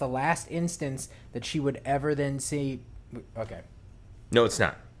Bong, that's the last instance that she would ever then see. Okay. No, it's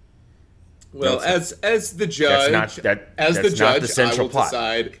not. Well, No, it's as the judge, That's not- that- as the that's not judge, the central I will plot.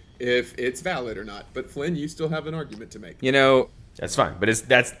 decide if it's valid or not. But Flynn, you still have an argument to make. You know, That's fine, but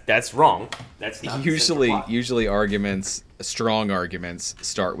that's wrong. That's not the central plot. usually arguments, strong arguments,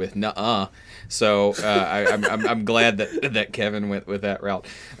 start with "nuh-uh." So I'm glad that Kevin went with that route.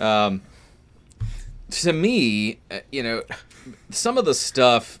 To me, some of the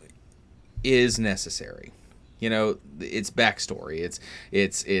stuff is necessary. It's backstory.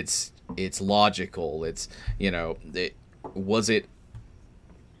 It's logical. Was it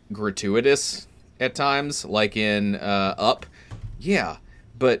gratuitous at times, like in Up? Yeah,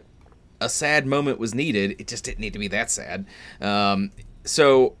 but a sad moment was needed. It just didn't need to be that sad.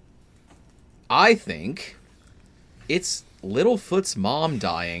 So I think it's Littlefoot's mom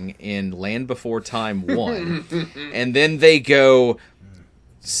dying in Land Before Time 1, and then they go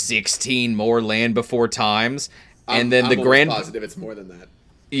 16 more Land Before Times, and then I'm the almost positive it's more than that.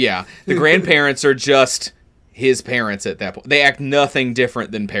 Yeah, the grandparents are just his parents at that point. They act nothing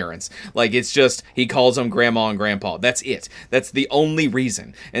different than parents. Like, it's just, he calls them grandma and grandpa. That's it. That's the only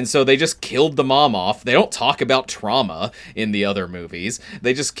reason. And so they just killed the mom off. They don't talk about trauma in the other movies.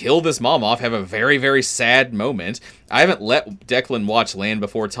 They just kill this mom off, have a very, very sad moment. I haven't let Declan watch Land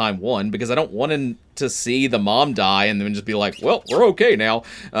Before Time 1 because I don't want him to see the mom die and then just be like, well, we're okay now,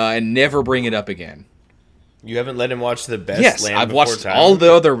 and never bring it up again. You haven't let him watch the best Yes, Land I've Before watched Time? all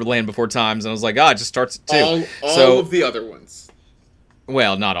the other Land Before Times, and I was like, it just starts at 2. All of the other ones.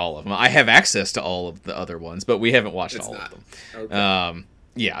 Well, not all of them. I have access to all of the other ones, but we haven't watched It's all not. of them.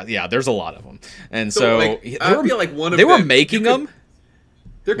 Okay. Yeah, there's a lot of them, and so, I feel like one of they were them, making them.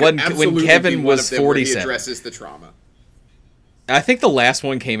 There could when absolutely Kevin be one was of them where he 47. addresses the trauma. I think the last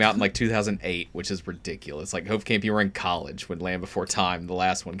one came out in like 2008, which is ridiculous. Like, Hope Camp, you were in college when Land Before Time, the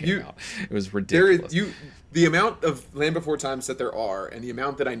last one came out. It was ridiculous. The amount of Land Before Times that there are, and the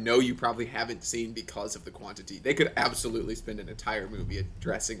amount that I know you probably haven't seen because of the quantity, they could absolutely spend an entire movie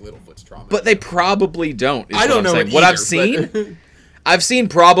addressing Littlefoot's trauma. But they probably don't. I don't know What I've either, seen, I've seen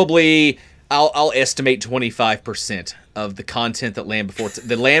probably, I'll estimate 25% of the content that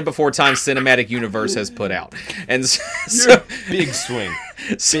the Land Before Time cinematic universe has put out, and so Big swing.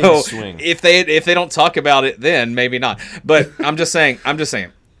 so Big swing. if they don't talk about it, then maybe not. But I'm just saying.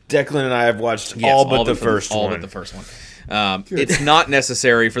 Declan and I have watched Yes, all but the first all one. but the first one. It's not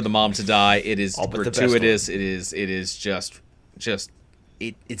necessary for the mom to die. It is All but the best gratuitous. It is just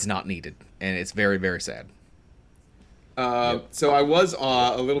it's not needed, and it's very, very sad. So I was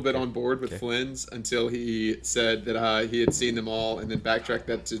a little bit on board with Flynn's until he said that he had seen them all, and then backtracked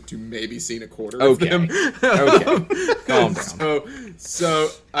that to maybe seen a quarter of them. Okay. Calm down. So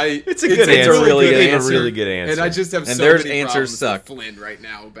It's a good answer. a really good a answer. really good answer. And I just have And so their many answers problems suck. with Flynn right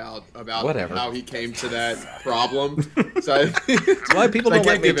now about Whatever. how he came to that problem. So I, Why people so I don't can't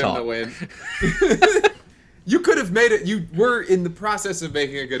let me give him the talk. win. You could have made it. You were in the process of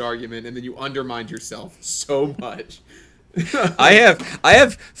making a good argument, and then you undermined yourself so much. I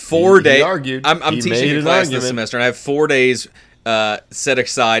have 4 He days. argued. I'm He teaching made a an class argument. this semester, and I have 4 days set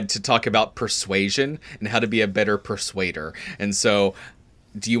aside to talk about persuasion and how to be a better persuader. And so,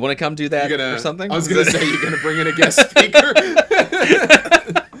 do you want to come do that or something? I was gonna say you're gonna bring in a guest speaker.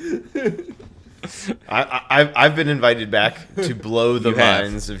 I've been invited back to blow the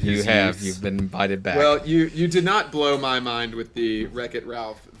minds of his youths. You've been invited back. Well, you did not blow my mind with the Wreck-It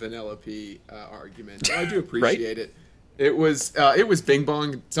Ralph Vanellope argument. So I do appreciate it. It was Bing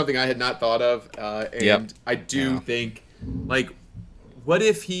Bong, something I had not thought of, and Yep. I do think, like, what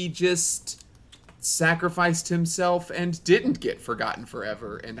if he just sacrificed himself and didn't get forgotten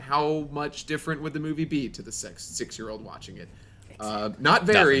forever? And how much different would the movie be to the 6-year-old watching it? Not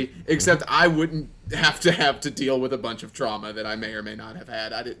very, except I wouldn't have to deal with a bunch of trauma that I may or may not have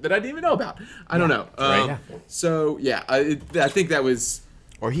had that I didn't even know about. I don't know. Right. So yeah, I think that was.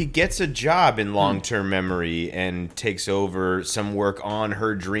 Or he gets a job in long-term memory and takes over some work on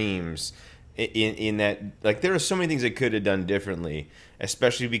her dreams. In that, like, there are so many things they could have done differently,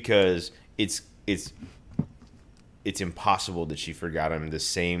 especially because it's impossible that she forgot him the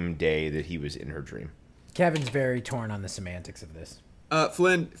same day that he was in her dream. Kevin's very torn on the semantics of this.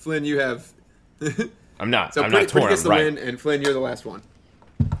 Flynn, you have. I'm not. So I'm Pretty not torn. gets I'm the right. win, and Flynn, you're the last one.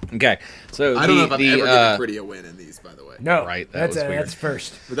 okay. So I don't know if I've ever given Pretty a win in these, by the way. No, Right, that was weird. that's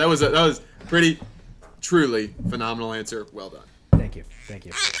first. But that was pretty, truly phenomenal answer. Well done. Thank you.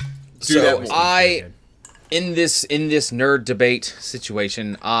 Do that more. In this nerd debate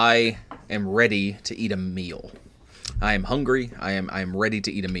situation, I am ready to eat a meal. I am hungry. I am ready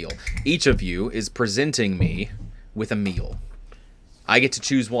to eat a meal. Each of you is presenting me with a meal. I get to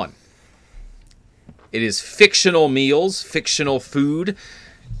choose one. It is fictional meals, fictional food.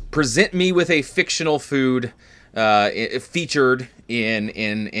 Present me with a fictional food featured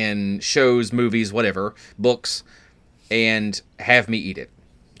in shows, movies, whatever, books, and have me eat it.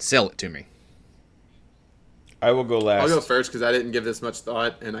 Sell it to me. I will go last. I'll go first because I didn't give this much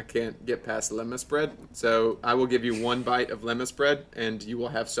thought, and I can't get past lemma spread. So I will give you one bite of lemma spread, and you will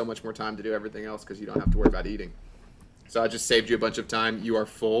have so much more time to do everything else because you don't have to worry about eating. So I just saved you a bunch of time. You are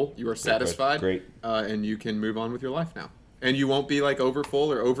full. You are satisfied. Great. And you can move on with your life now. And you won't be like over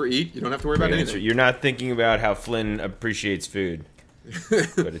full or overeat. You don't have to worry about Great answer. anything. You're not thinking about how Flynn appreciates food,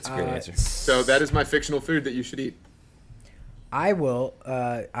 but it's a great answer. So that is my fictional food that you should eat. I will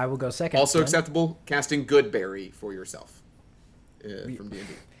go second. Also Flynn. acceptable, casting Goodberry for yourself from D&D.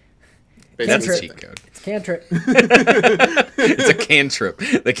 That's a Cantrip. cheat code. It's cantrip. It's a cantrip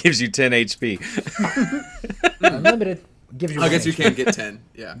that gives you 10 HP. Unlimited. Gives you I one guess you HP. can get 10.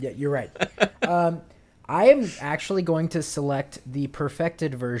 Yeah. Yeah, you're right. I am actually going to select the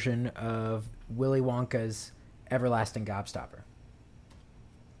perfected version of Willy Wonka's Everlasting Gobstopper,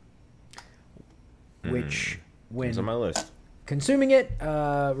 which, It's on my when list. consuming it,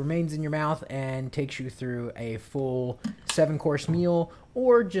 remains in your mouth and takes you through a full 7-course meal,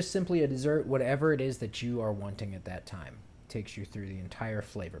 or just simply a dessert, whatever it is that you are wanting at that time. Takes you through the entire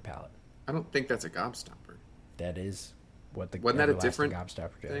flavor palette. I don't think that's a gobstopper. That is what the Wasn't that a Everlasting different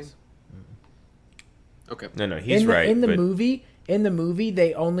Gobstopper thing? does. Okay. No, he's in the, right. In the but movie,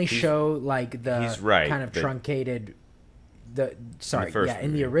 they only show like the he's right, kind of but- truncated. In first the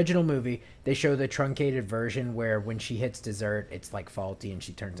movie. original movie, they show the truncated version where when she hits dessert, it's like faulty and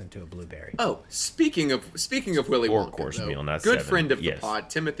she turns into a blueberry. Oh, speaking of Willy Wonka, 4-course though, meal, not good 7. friend of Yes. the pod,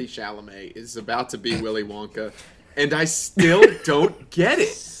 Timothy Chalamet, is about to be Willy Wonka, and I still don't get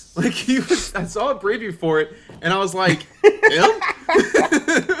it. Like I saw a preview for it, and I was like, him?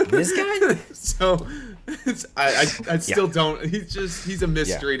 This guy? So I still don't. He's a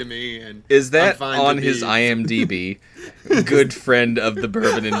mystery to me. And Is I'm that fine on to his be- IMDb? Good friend of the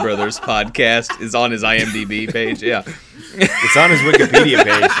Bourbon and Brothers podcast is on his IMDb page. Yeah. It's on his Wikipedia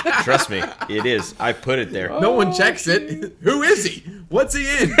page. Trust me, it is. I put it there. No one checks it. Who is he? What's he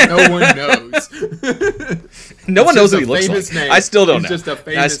in? No one knows. No one knows just what he a looks famous like. name. I still don't He's know. just a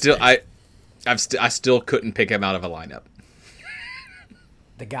famous I still couldn't pick him out of a lineup.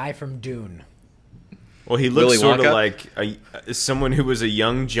 The guy from Dune. Well, he looks Willy sort of Wonka? like someone who was a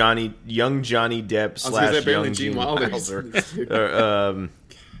young Johnny Depp I was gonna say slash apparently young Gene Gene Wilder. Wilder.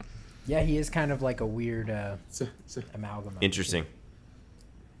 Yeah, he is kind of like a weird So- amalgam. Interesting.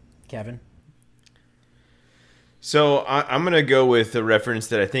 Kevin. So I'm gonna go with a reference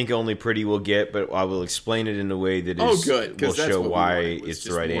that I think only Pretty will get, but I will explain it in a way that Oh, is good, will because that's show what we why wanted, was it's the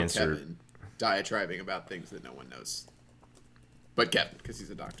just right more answer. Kevin diatribing about things that no one knows, but Kevin, because he's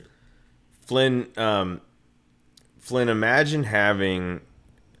a doctor. Flynn, imagine having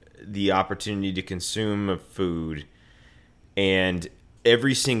the opportunity to consume a food, and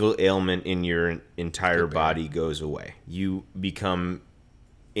every single ailment in your entire body goes away. You become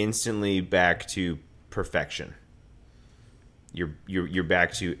instantly back to perfection. You're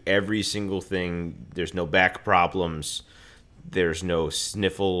back to every single thing. There's no back problems. There's no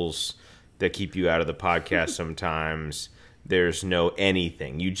sniffles that keep you out of the podcast sometimes. There's no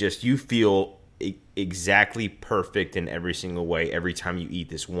anything. You feel exactly perfect in every single way every time you eat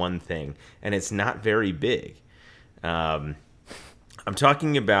this one thing, and it's not very big. I'm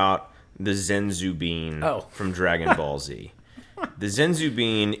talking about the Zenzu bean from Dragon Ball Z. The Zenzu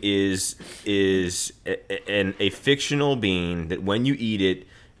bean is a fictional bean that when you eat it,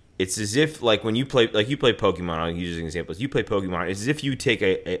 it's as if like when you play Pokemon. I'll use an example. You play Pokemon. It's as if you take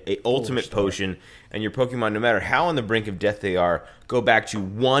a ultimate potion and your Pokemon, no matter how on the brink of death they are, go back to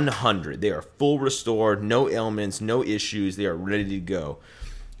 100. They are full restored, no ailments, no issues. They are ready to go,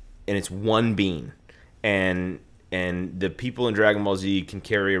 and it's one bean, and the people in Dragon Ball Z can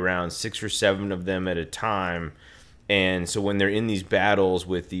carry around 6 or 7 of them at a time. And so when they're in these battles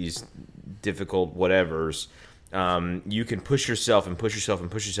with these difficult whatevers, you can push yourself and push yourself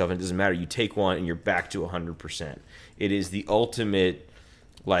and push yourself, and it doesn't matter. You take one and you're back to 100%. It is the ultimate,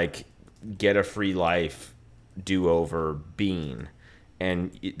 like, get a free life do-over bean.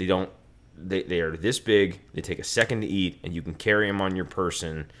 And they are this big, they take a second to eat, and you can carry them on your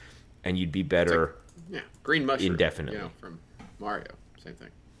person, and you'd be better. Yeah, green mushroom. Indefinitely. From Mario, same thing.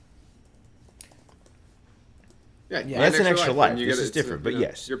 Yeah, Well, that's an extra life. and you This get is it, different, but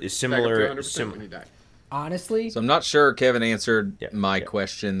yes, you're it's back up to similar. 100% when you die. Honestly, So I'm not sure Kevin answered my yeah.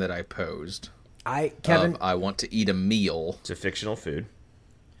 question that I posed. Kevin, I want to eat a meal. It's a fictional food.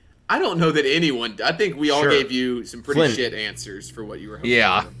 I don't know that anyone. I think we all Sure. gave you some pretty Flynn. shit answers for what you were hoping.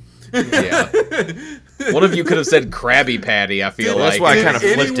 Yeah. for. Yeah. One of you could have said Krabby Patty, I feel Well, like. that's why I Did kind of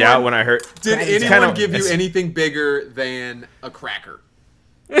flipped anyone- out when I heard. Did It's anyone kind of- give you it's- anything bigger than a cracker?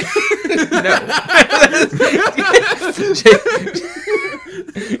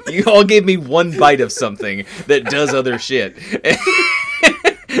 You all gave me one bite of something that does other shit.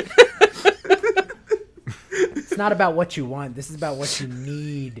 it's not about what you want. This is about what you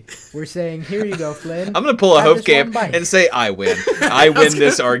need. We're saying, here you go, Flynn. I'm going to pull a Have this one Hofkamp bite. and say I win. I win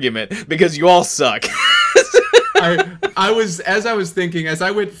this argument because you all suck. I was thinking as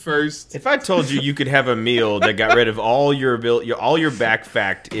I went first. If I told you you could have a meal that got rid of all your back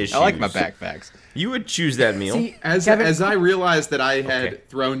fact issues, I like my back facts. You would choose that meal. See, As Kevin, I realized that I had Okay.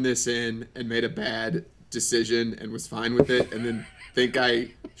 thrown this in and made a bad decision and was fine with it, and then think I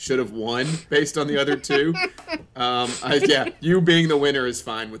should have won based on the other two. You being the winner is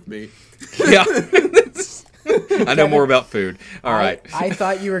fine with me. Yeah. I know more about food. All right. I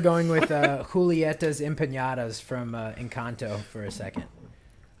thought you were going with Julietta's empanadas from Encanto for a second.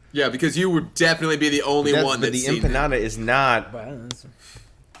 Yeah, because you would definitely be the only one but that's the seen that. empanada is not. But that's-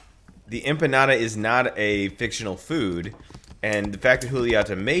 The empanada is not a fictional food, and the fact that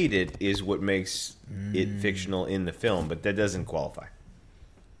Julieta made it is what makes it fictional in the film, but that doesn't qualify.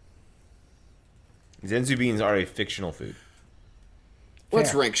 Zenzu beans are a fictional food.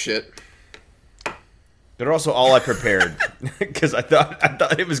 Let's Fair. rank shit. They're also all I prepared because I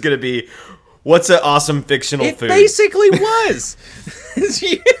thought it was gonna be what's an awesome fictional It food. basically was.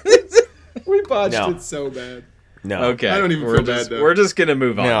 We botched No. it so bad. No, Okay. I don't even we're feel just, bad, though. We're just going to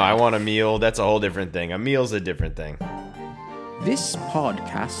move on. no, I want a meal. That's a whole different thing. A meal's a different thing. This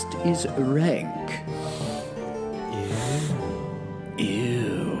podcast is rank.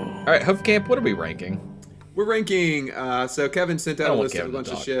 Ew. All right, Hofkamp, what are we ranking? We're ranking. So Kevin sent I out a don't want list of a Kevin to bunch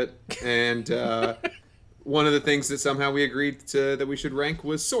of talk. shit, and one of the things that somehow we agreed to that we should rank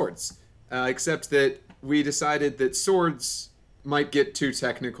was swords. Except that we decided that swords might get too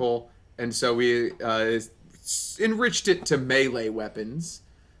technical, and so we enriched it to melee weapons.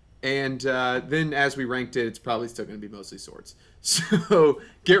 And then as we ranked it, it's probably still going to be mostly swords. So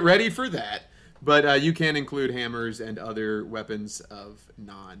get ready for that. But you can include hammers and other weapons of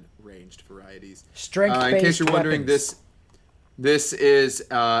non-ranged varieties. Strength-based In case you're wondering, weapons. this is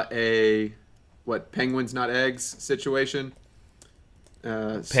a penguins not eggs situation.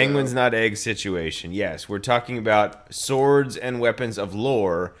 Penguins, not egg situation. Yes, we're talking about swords and weapons of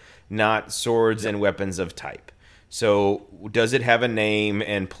lore, not swords and weapons of type. So, does it have a name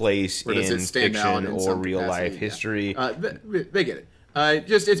and place Or does in it stand out fiction in or some real capacity? life history? They get it.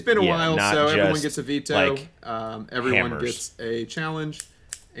 It's been a Yeah, while, not so everyone just, gets a veto. like, Everyone hammers. gets a challenge,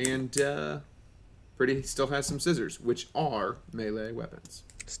 and Pretty still has some scissors, which are melee weapons.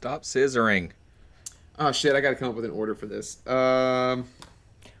 Stop scissoring. Oh shit! I got to come up with an order for this.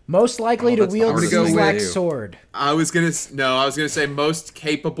 Most likely to that's the wield hardest thing to Sizlak do. sword. I was gonna say most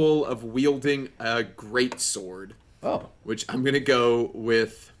capable of wielding a great sword, Oh, which I'm gonna go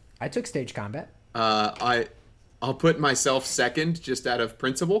with. I took stage combat. I'll put myself second just out of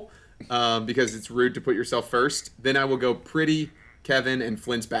principle, because it's rude to put yourself first. Then I will go Pretty, Kevin, and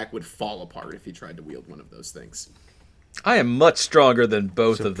Flint's back would fall apart if he tried to wield one of those things. I am much stronger than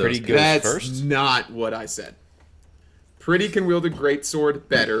both So of those. pretty guys. good. That's first? not what I said. Pretty can wield a great sword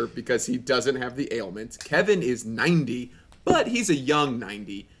better because he doesn't have the ailment. Kevin is 90, but he's a young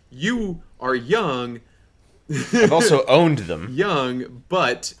 90. You are young, I've also owned them.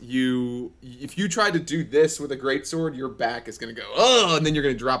 but if you try to do this with a great sword, your back is going to go, oh, and then you're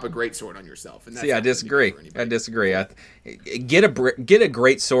going to drop a great sword on yourself. And that's See, I not gonna be good disagree. for anybody. I disagree. Get a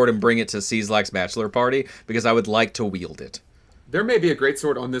great sword and bring it to Sizlak's bachelor party because I would like to wield it. There may be a great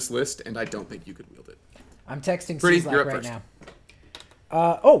sword on this list, and I don't think you could wield it. I'm texting Pretty, Sizlak you're up right first. now.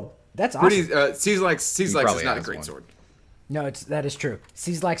 That's awesome. Pretty, Sizlak's is probably not a has great one. sword. No, that is true.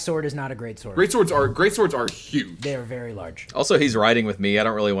 Sizlak's sword is not a great sword. Great swords are huge. They are very large. Also, he's riding with me. I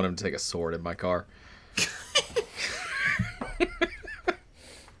don't really want him to take a sword in my car.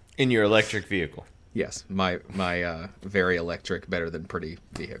 In your electric vehicle. Yes, my very electric, better than pretty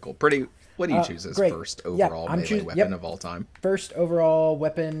vehicle. Pretty. What do you choose as great. first Yep, overall I'm melee choos- weapon yep. of all time? First overall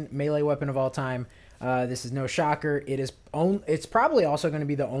melee weapon of all time. This is no shocker. It's probably also going to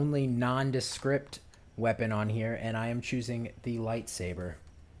be the only nondescript weapon on here, and I am choosing the lightsaber.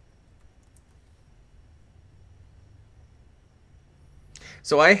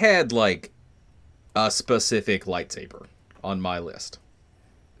 So I had like a specific lightsaber on my list.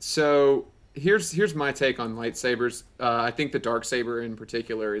 So here's my take on lightsabers. I think the dark saber in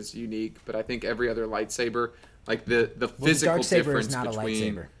particular is unique, but I think every other lightsaber, like the Well, the physical dark saber difference is not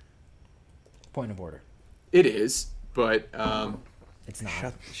between a lightsaber. Point of order. it is, but It's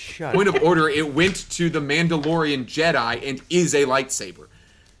not. Shut point of order, it went to the Mandalorian Jedi and is a lightsaber.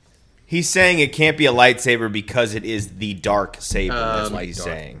 He's saying it can't be a lightsaber because it is the dark saber. That's what he's dark.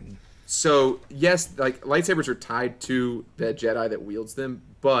 saying. So yes, like lightsabers are tied to the Jedi that wields them,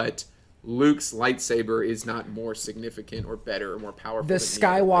 but Luke's lightsaber is not more significant or better or more powerful. The than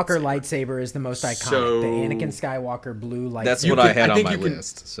any other Skywalker lightsaber. lightsaber is the most iconic. So- the Anakin Skywalker blue lightsaber. That's You what I can- had I on think my you can-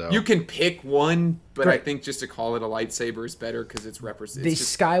 list. So You can pick one, but I Great. think just to call it a lightsaber is better because it's The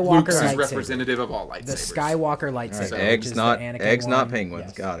just Skywalker Luke's is lightsaber. representative of all lightsabers. the Skywalker lightsaber. Right, which eggs is not- the Anakin eggs not one. penguins.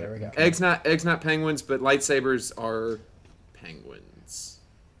 Yes, Got it. There we go. Eggs not penguins, but lightsabers are penguins.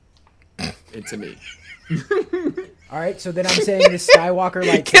 And to me, All right, so then I'm saying the Skywalker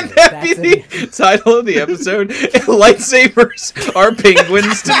lightsaber. can that be That's the title of the episode? Lightsabers are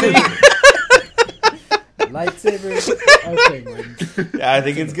penguins to me. lightsabers are penguins. Yeah, I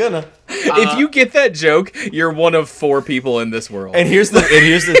think it's gonna. If you get that joke, you're one of 4 people in this world. And here's the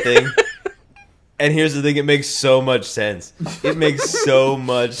thing. And here's the thing. It makes so much sense. It makes so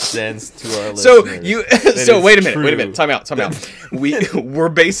much sense to our So listeners. you that so it's wait a minute, true. time out. We're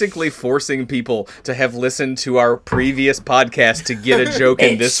basically forcing people to have listened to our previous podcast to get a joke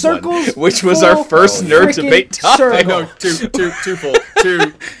in It this one, circles which was our full first nerd freaking debate topic. circle.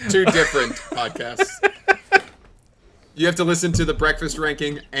 no, two different podcasts. You have to listen to the breakfast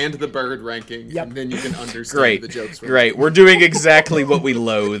ranking and the bird ranking, Yep. and then you can understand Great, the jokes. from great. We're doing exactly what we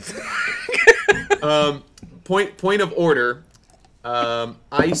loathe. Point of order.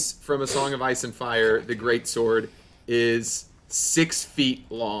 Ice from A Song of Ice and Fire, the great sword, is 6 feet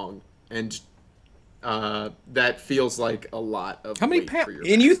long, and that feels like a lot of How many weight pounds? for your And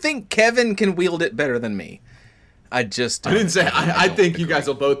back. you think Kevin can wield it better than me? I just I didn't say. I don't think you agree. guys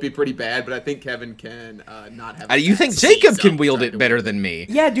will both be pretty bad, but I think Kevin can not have. You think Jacob can wield it better than me?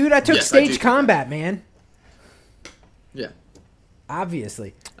 Yeah, dude, I took Yes, I do stage think combat, man. Yeah,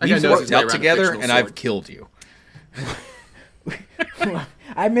 Obviously. I got We've knows his worked way out around a together, fictional and I've sword. killed you.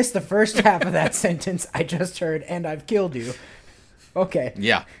 I missed the first half of that sentence I just heard, and I've killed you. Okay.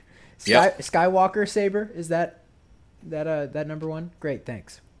 Yeah. Yep. Skywalker saber, is that number one? Great,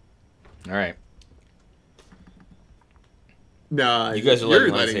 thanks. All right. No, You guys are you're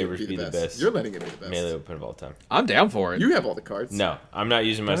letting it lightsabers be the best. You're letting it be the best. melee weapon of all time. I'm down for it. You have all the cards. No, I'm not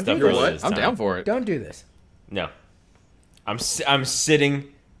using my Don't stuff do early what? this I'm time. down for it. Don't do this. No. I'm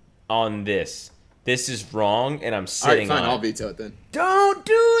sitting on this. This is wrong, and I'm All right, sitting fine. on I'll it. veto it then. Don't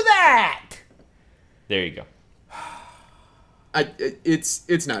do that. There you go.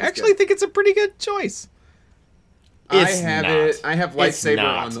 It's not. I actually think it's a pretty good choice. It's I have not. it. I have It's lightsaber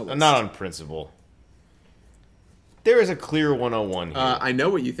not. on the list. Not on principle. There is a clear 101 here. I know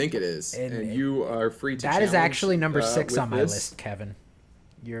what you think it is, And and it- you are free to. That is challenge, actually number 6 with on my this. list, Kevin.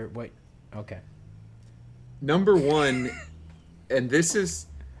 You're wait. Okay. Number 1, and this is.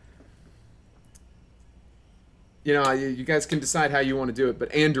 You know, you guys can decide how you want to do it, but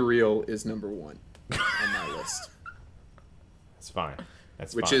Anduril is number 1 on my list, That's fine.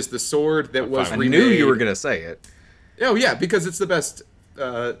 That's which fine. is the sword that was I remade. knew you were gonna say it. Oh yeah, because it's the best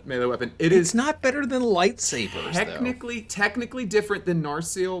melee weapon. It It's is not better than lightsabers, though. technically different than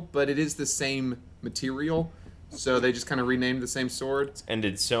Narsil, but it is the same material. So they just kind of renamed the same sword.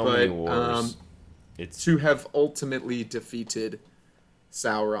 ended so But many wars. It's to have ultimately defeated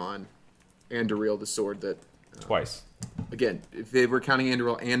Sauron, Anduril, the sword that, twice. again, if they were counting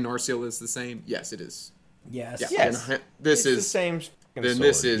Anduril and Narsil as the same, yes, it is. Yes. Yeah. Yes. And this It's is the same fucking Then sword.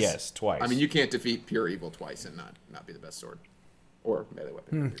 this is yes, twice. I mean, you can't defeat pure evil twice and not be the best sword or melee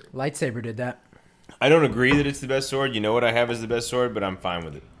weapon. period. Lightsaber did that. I don't agree that it's the best sword. You know what I have as the best sword, but I'm fine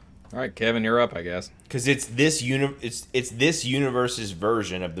with it All right, Kevin, you're up, I guess. because it's this this universe's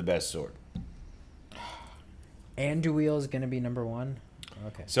version of the best sword. Anduil is gonna be number 1.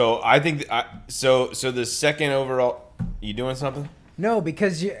 Okay. So I think so the second overall. You doing something? No,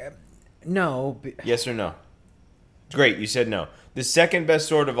 because you. No. Yes or no? Great, you said no. The second best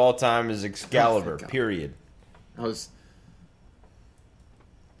sword of all time is Excalibur. God. Period. I was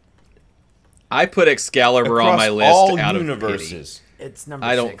I put Excalibur on Across my list all out universes. It's number. of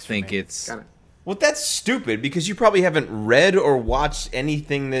pity. I don't 6 for think me. it's. kind of. Well, that's stupid because you probably haven't read or watched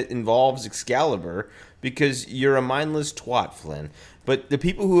anything that involves Excalibur because you're a mindless twat, Flynn. But the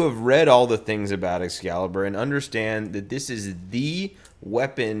people who have read all the things about Excalibur and understand that this is the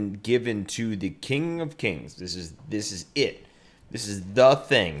weapon given to the King of Kings. This is it. This is the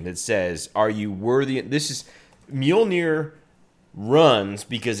thing that says, "Are you worthy?" This is Mjolnir runs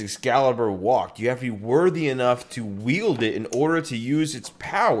because Excalibur walked. You have to be worthy enough to wield it in order to use its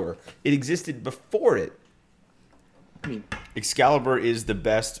power. It existed before it. I mean, Excalibur is the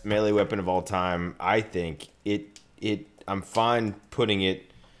best melee weapon of all time. I think I'm fine putting it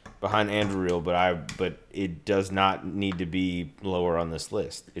behind Anduril, but it does not need to be lower on this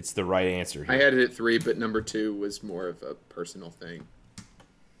list. It's the right answer I here. had it at 3, but number 2 was more of a personal thing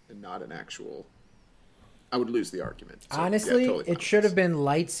and not an actual. I would lose the argument. So, yeah, Honestly, totally fine it with should have this. been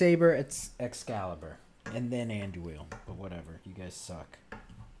lightsaber, it's Excalibur, and then Anduil. But whatever, you guys suck.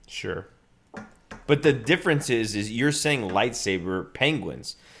 Sure. But the difference is you're saying lightsaber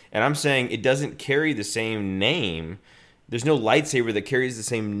penguins, and I'm saying it doesn't carry the same name. There's no lightsaber that carries the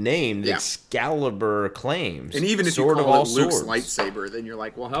same name that Yeah. Excalibur claims. And even if you Sword of call all it Luke's swords. lightsaber, then you're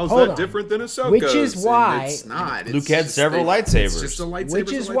like, well, how's Hold that on. different than Ahsoka's? Which is And why- it's not. It's Luke had just several It's lightsabers. just a lightsaber.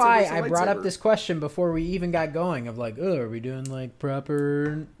 Which is is a why lightsaber, I brought up lightsaber. this question before we even got going of like, oh, are we doing like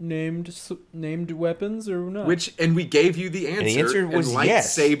proper named weapons or not? And we gave you the answer. the answer was and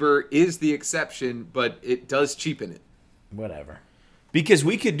yes. lightsaber is the exception, but it does cheapen it. Whatever. Because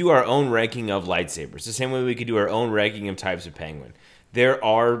we could do our own ranking of lightsabers, the same way we could do our own ranking of types of penguin. There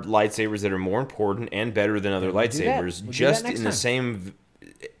are lightsabers that are more important and better than other We'll do that. lightsabers, We'll do just that next in the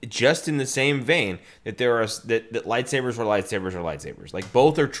time. same vein that there are that lightsabers are lightsabers are lightsabers. Like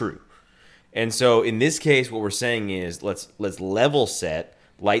both are true. And so in this case, what we're saying is let's level set.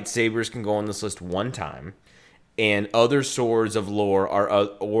 Lightsabers can go on this list one time, and other swords of lore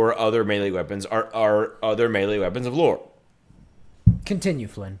or other melee weapons are other melee weapons of lore. Continue,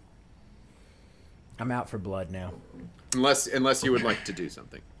 Flynn. I'm out for blood now. Unless you would like to do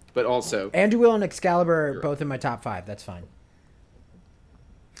something. But also, Anduil and Excalibur are both in my top 5. That's fine.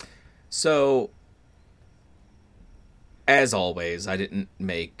 So, as always, I didn't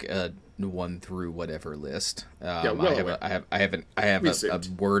make a 1 through whatever list. well aware. I have We a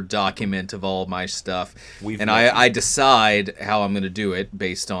assumed. Word document of all my stuff, We've and met. I decide how I'm going to do it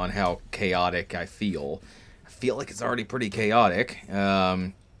based on how chaotic I feel. I feel like it's already pretty chaotic,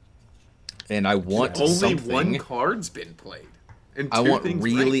 and I want only something. one card's been played. And I two want things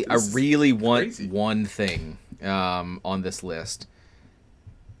really, ranked. I This is really want crazy. one thing on this list.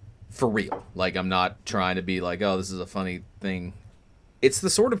 For real. Like, I'm not trying to be like, oh, this is a funny thing. It's the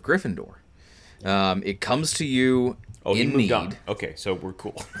Sword of Gryffindor. It comes to you He in moved need. on. Okay, so we're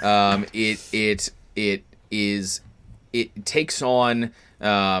cool. It takes on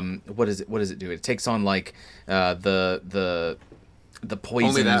what does it do? It takes on like the poisons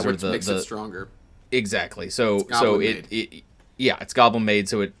Only that or which the makes it stronger. Exactly. So Goblin it yeah, it's Goblin made.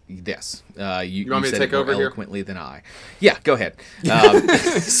 So yes, you want me to said take it more over here? eloquently than I. Yeah, go ahead.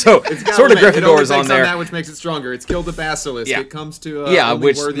 So It's got Sword of it only Gryffindor is takes on there. that, which makes it stronger. It's killed a basilisk. Yeah. It comes to Yeah, only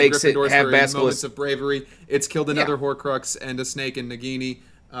which worthy makes it Gryffindors have for basilisk- moments of bravery. It's killed another Yeah. Horcrux and a snake in Nagini,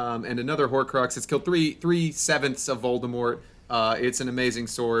 and another Horcrux. It's killed three sevenths of Voldemort. It's an amazing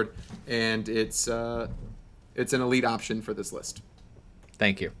sword, and it's an elite option for this list.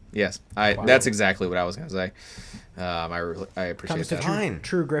 Thank you. Yes, that's exactly what I was going to say. I appreciate Comes to that. Fine.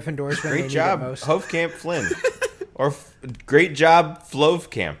 true Gryffindors when they Great need job, it most. Hofkamp Flynn. Or great job,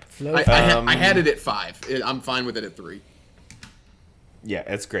 Flovkamp. I had it at 5. I'm fine with it at 3. Yeah,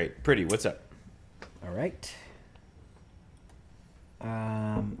 that's great. Pretty, what's up? All right.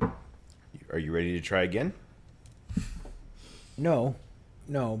 Are you ready to try again? No,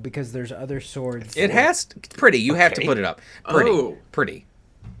 because there's other swords. It has pretty. You have to Okay. put it up. Pretty. Oh. Pretty.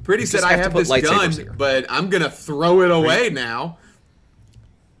 Pretty said just I have to have put this lightsabers gun, here. but I'm gonna throw it away now.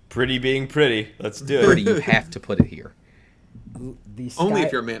 Pretty being pretty. Let's do it. Pretty. You have to put it here. the Only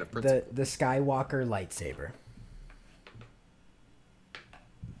if you're a man of principle. the Skywalker lightsaber.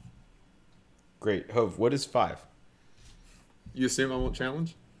 Great. Hov, what is 5? You assume I won't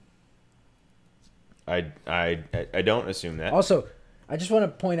challenge? I don't assume that. Also, I just want to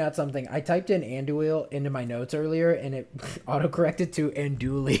point out something. I typed in Anduil into my notes earlier, and it autocorrected to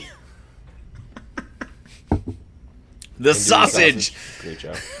Anduli. The sausage. Great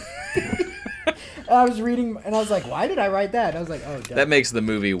job. I was reading, and I was like, "Why did I write that?" And I was like, "Oh, duh. That makes the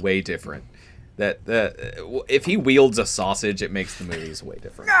movie way different. That if he wields a sausage, it makes the movies way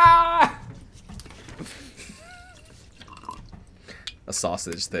different. Ah! A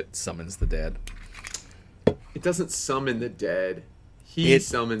sausage that summons the dead. It doesn't summon the dead. He It-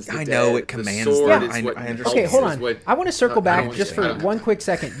 summons the I dead. know, it The commands sword them. is I what understand. helps, Okay, hold is on. what- I want to circle I back don't just for understand. one quick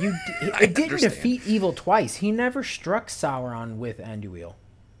second. I It didn't understand. defeat evil twice. He never struck Sauron with Anduil.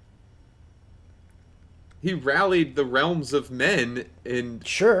 He rallied the realms of men in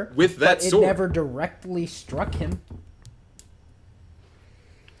Sure, with that but sword. it never directly struck him.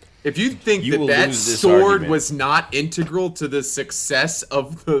 If you think You will that lose this sword argument. was not integral to the success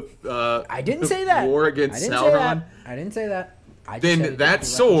of the I didn't the say that. war I against didn't say Sauron, that. I didn't say that. I just said then it didn't that directly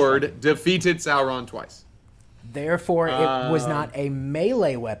strike him. sword defeated Sauron twice. Therefore, it was not a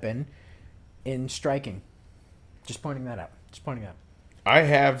melee weapon in striking. Just pointing that out. I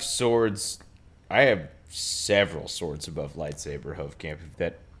have swords. I have several swords above lightsaber, Hofkamp, if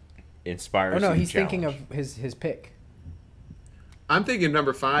that inspires Oh no, you to he's thinking of challenge. his pick. I'm thinking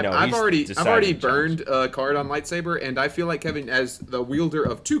number 5. No, I've he's already decided to challenge. burned a card on lightsaber, and I feel like Kevin, as the wielder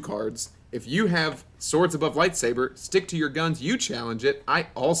of 2 cards, if you have swords above lightsaber, stick to your guns. You challenge it. I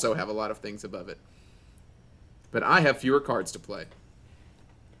also have a lot of things above it, but I have fewer cards to play.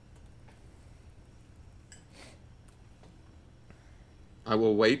 I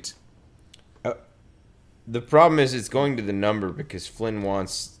will wait. The problem is it's going to the number because Flynn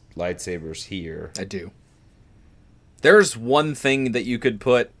wants lightsabers here. I do. There's one thing that you could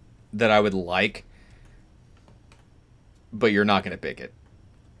put that I would like, but you're not going to pick it.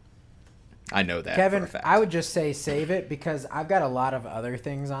 I know that. Kevin, for a fact. I would just say save it because I've got a lot of other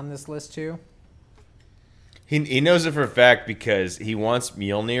things on this list too. He knows it for a fact because he wants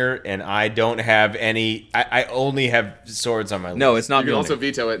Mjolnir, and I don't have any. I only have swords on my list. No, it's not You can Mjolnir. also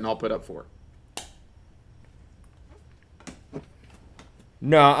veto it, and I'll put up 4.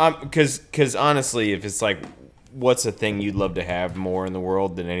 No, because honestly, if it's like, what's a thing you'd love to have more in the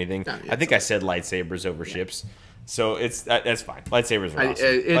world than anything? Yeah, yeah, I think I said lightsabers over ships, so that's fine. Lightsabers are awesome.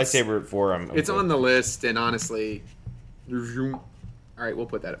 it's- Lightsaber at 4. I'm It's okay. on the list, and honestly, all right, we'll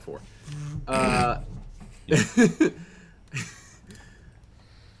put that at 4.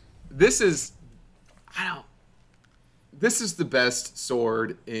 This is, this is the best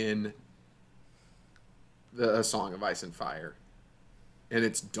sword in the A Song of Ice and Fire, and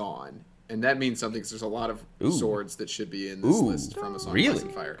it's Dawn, and that means something because there's a lot of Ooh. swords that should be in this Ooh, list from A Song of really? Ice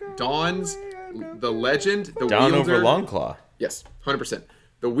and Fire. Dawn's the legend, the Down wielder, over Longclaw. Yes, 100%.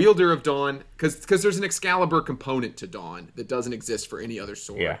 The wielder of Dawn, because there's an Excalibur component to Dawn that doesn't exist for any other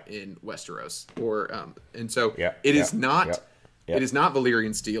sword Yeah. in Westeros, or and so Yeah, it is yeah, not. yeah, yeah. It is not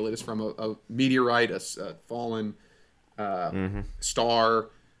Valyrian steel. It is from a meteorite, a fallen star,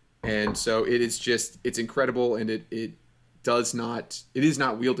 and so it is just it's incredible, and it is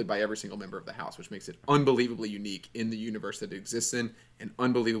not wielded by every single member of the house, which makes it unbelievably unique in the universe that it exists in, and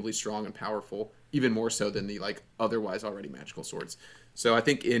unbelievably strong and powerful, even more so than the otherwise already magical swords. So I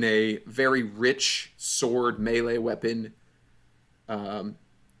think in a very rich sword melee weapon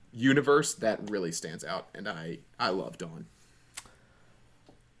universe, that really stands out, and I love Dawn.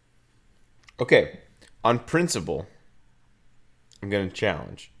 Okay, on principle, I'm going to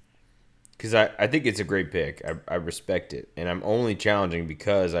challenge. Because I think it's a great pick. I respect it. And I'm only challenging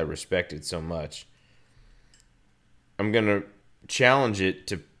because I respect it so much. I'm going to challenge it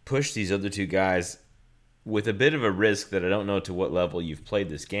to push these other two guys with a bit of a risk that I don't know to what level you've played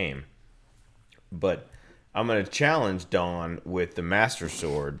this game. But I'm going to challenge Dawn with the Master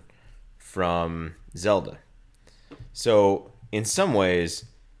Sword from Zelda. So, in some ways,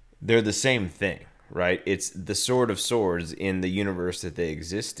 they're the same thing, right? It's the Sword of Swords in the universe that they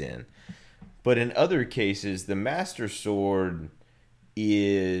exist in. But in other cases, the Master Sword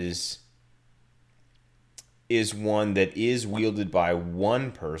is one that is wielded by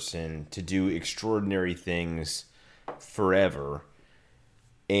one person to do extraordinary things forever.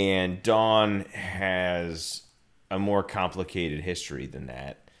 And Dawn has a more complicated history than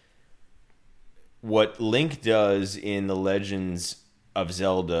that. What Link does in the Legends of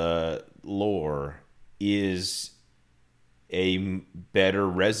Zelda lore is a better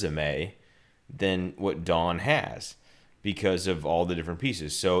resume than what Dawn has because of all the different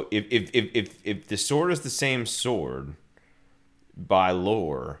pieces. So if the sword is the same sword by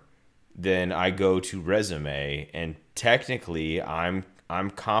lore, then I go to resume, and technically I'm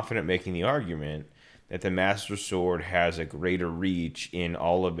confident making the argument that the Master Sword has a greater reach in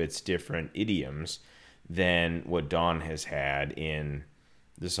all of its different idioms than what Dawn has had in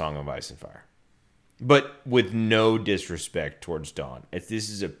the Song of Ice and Fire. But with no disrespect towards Dawn. This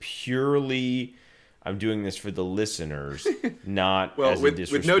is a purely, I'm doing this for the listeners, not well, as a with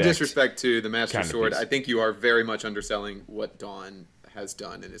disrespect. no disrespect to the Master kind of Sword, piece. I think you are very much underselling what Dawn has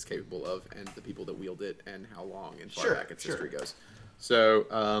done and is capable of, and the people that wield it, and how long and far back its history goes.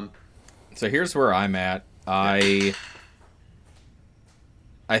 So, So here's where I'm at. I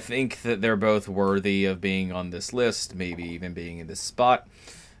think that they're both worthy of being on this list, maybe even being in this spot.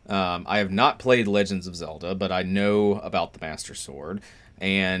 I have not played Legends of Zelda, but I know about the Master Sword.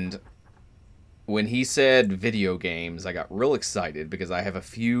 And when he said video games, I got real excited because I have a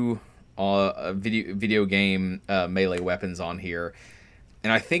few video game melee weapons on here.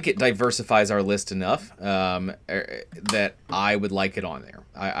 And I think it diversifies our list enough that I would like it on there.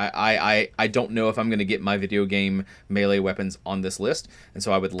 I don't know if I'm going to get my video game melee weapons on this list, and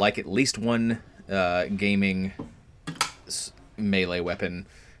so I would like at least one gaming melee weapon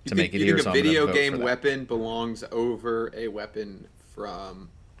to make it here. You think So a I'm gonna video vote game for that. weapon belongs over a weapon from,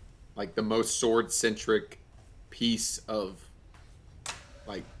 like, the most sword-centric piece of,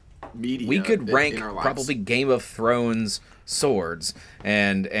 like, media We could in rank our lives? probably Game of Thrones swords,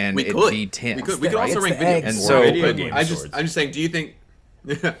 and We it'd could. be 10. We could. We could Right? also It's rank the video eggs. games. And so- Video But game I'm swords. just saying. Do you think?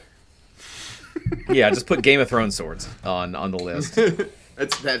 Yeah, just put Game of Thrones swords on the list.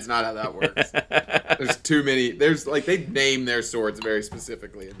 That's not how that works. There's too many. There's like they name their swords very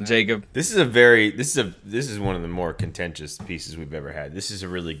specifically. In that. Jacob, This is one of the more contentious pieces we've ever had. This is a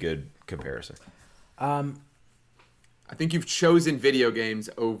really good comparison. I think you've chosen video games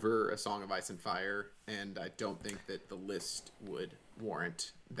over A Song of Ice and Fire, and I don't think that the list would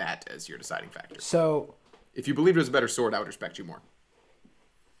warrant that as your deciding factor. So If you believed it was a better sword, I would respect you more.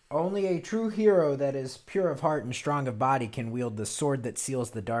 only a true hero that is pure of heart and strong of body can wield the sword that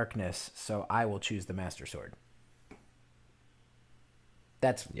seals the darkness. So I will choose the Master Sword.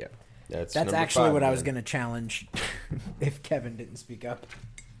 That's Yeah, that's That's number actually 5, what I was man. going to challenge if Kevin didn't speak up.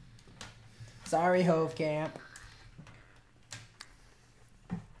 Sorry, Hove Camp.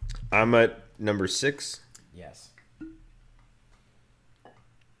 I'm at number 6. Yes.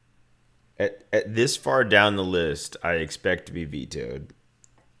 At this far down the list, I expect to be vetoed,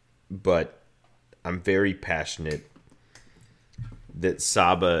 but I'm very passionate that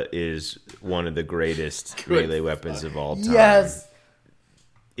Saba is one of the greatest melee weapons of all time. Yes.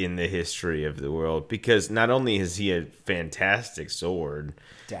 In the history of the world, because not only is he a fantastic sword,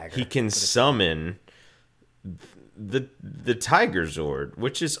 Dagger. he can summon the Tiger Zord,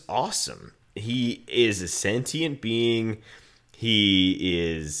 which is awesome. He is a sentient being. He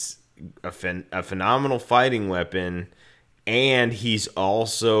is a phenomenal fighting weapon, and he's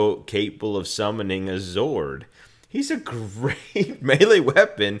also capable of summoning a Zord. He's a great melee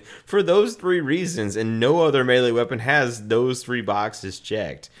weapon for those 3 reasons, and no other melee weapon has those 3 boxes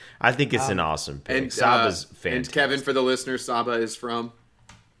checked. I think it's an awesome pick. And Saba's and fantastic. Kevin, for the listeners, Saba is from.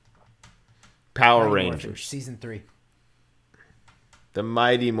 Power Mighty Morphin, Rangers. Season 3. The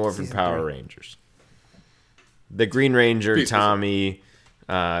Mighty Morphin Season Power 3. Rangers. The Green Ranger, Peace, Tommy,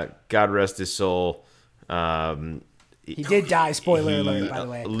 God rest his soul, He did die, spoiler He, alert, by the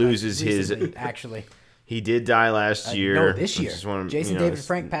way. loses his- recently, actually. he did die last year. No, this which year. is one of- Jason you know, David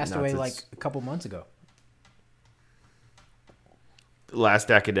Frank passed not away to- like a couple months ago.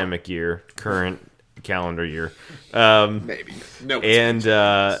 last academic year, current calendar year. Maybe. No. And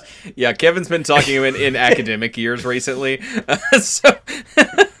Yeah, Kevin's been talking in academic years recently. So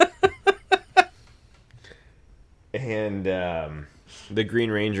And the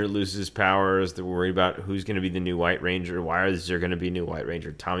Green Ranger loses powers. They're worried about who's going to be the new White Ranger. Why is there going to be a new White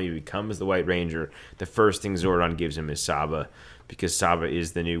Ranger? Tommy becomes the White Ranger. The first thing Zordon gives him is Saba, because Saba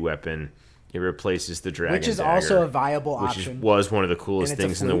is the new weapon. It replaces the Dragon Which is Dagger, also a viable which option. was one of the coolest And it's a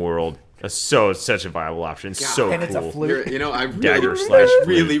things in the flute. world. It's such a viable option. So And it's a cool. flute. You know, I Dagger really, slash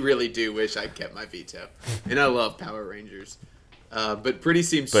flute. really do wish I kept my veto. And I love Power Rangers. But Pretty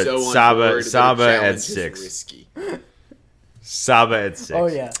seems But so on Saba- board that a Saba at challenge is 6. risky. Saba at 6. Oh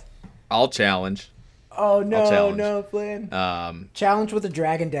yeah. I'll challenge. Oh no, challenge. no, Flynn. Um, Challenge with a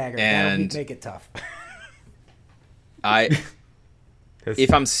Dragon Dagger. That'll And- make it tough.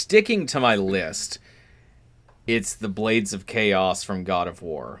 If I'm sticking to my list, it's the Blades of Chaos from God of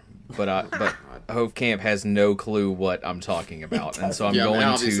War. But Hofkamp has no clue what I'm talking about, and so I'm Yeah, I'm going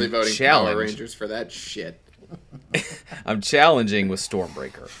obviously to voting Power challenge. Rangers for that shit. I'm challenging with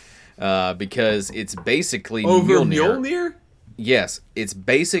Stormbreaker because it's basically Over Mjolnir. Mjolnir? Yes, it's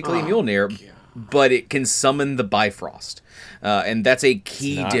basically Oh, Mjolnir, but it can summon the Bifrost, and that's a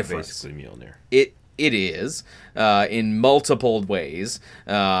key Not difference. basically Mjolnir. It is in multiple ways.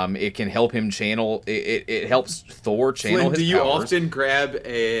 It can help him channel. It helps Thor channel Flynn, his do you powers. often grab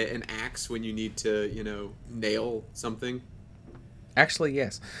an axe when you need to, nail something? Actually,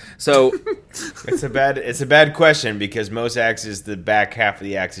 yes. So It's a bad question because most axes, the back half of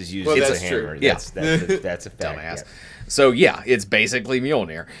the axe is used Well, as a that's true. hammer. Yeah. That's a fact. dumbass. Yeah. So yeah, it's basically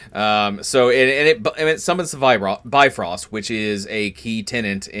Mjolnir. So it summons the Bifrost, which is a key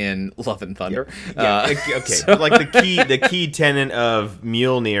tenet in Love and Thunder. Okay, so- but like the key tenet of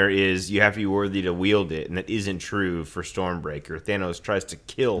Mjolnir is you have to be worthy to wield it, and that isn't true for Stormbreaker. Thanos tries to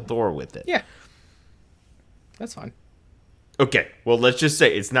kill Thor with it. Yeah, that's fine. Okay, well let's just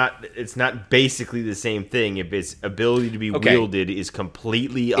say it's not basically the same thing if its ability to be Okay. wielded is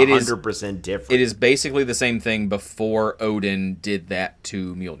completely It is- 100% different. It is basically the same thing before Odin did that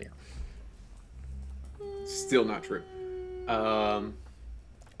to Mjolnir. Still not true.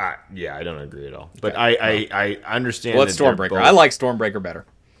 Yeah, I don't agree at all. But I understand. Well, it's that they're Stormbreaker. both- I like Stormbreaker better.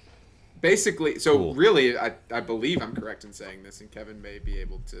 Basically, so Cool. really, I believe I'm correct in saying this, and Kevin may be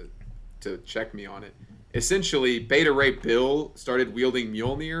able to check me on it. Essentially, Beta Ray Bill started wielding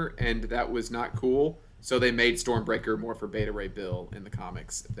Mjolnir, and that was not cool. So they made Stormbreaker more for Beta Ray Bill in the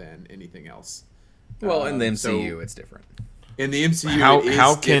comics than anything else. Well, in the so MCU, it's different. in the MCU, it is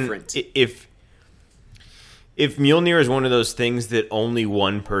how can different. if Mjolnir is one of those things that only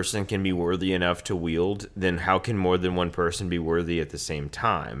one person can be worthy enough to wield, then how can more than one person be worthy at the same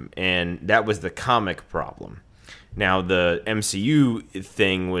time? And that was the comic problem. Now the MCU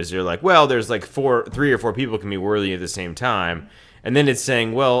thing was they're like, well, there's like 3 or 4 people can be worthy at the same time, and then it's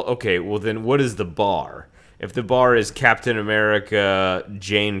saying, well, okay, well then what is the bar? If the bar is Captain America,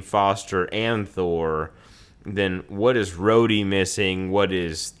 Jane Foster, and Thor, then what is Rhodey missing? What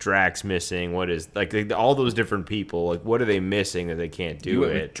is Drax missing? What is like all those different people? Like what are they missing that they can't do You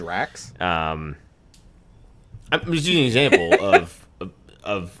went with it? Drax? I'm just using an example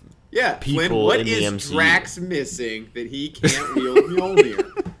of Yeah, people Flynn, what in the is MCU. Drax missing that he can't wield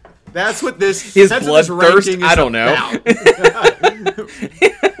Mjolnir? That's what this His that's what this bloodthirst? ranking is I don't know. about.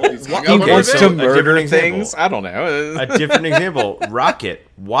 He's hung He up on wants it. to a murder different example. things? I don't know. A different example, Rocket.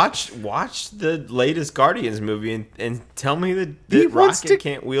 Watch the latest Guardians movie and tell me that He Rocket wants to-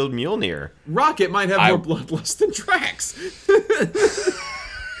 can't wield Mjolnir. Rocket might have more bloodlust than Drax.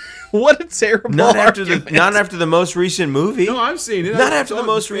 What a terrible Not after argument. not after the most recent movie. No, I've seen it. Not I after saw the it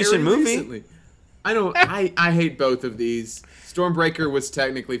most very recent movie. recently. I don't. I hate both of these. Stormbreaker was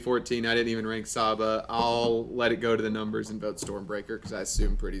technically 14. I didn't even rank Saba. I'll let it go to the numbers and vote Stormbreaker because I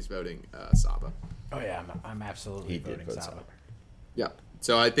assume Pretty's voting Saba. Oh yeah, I'm absolutely He did voting vote Saba. Saba. Yeah.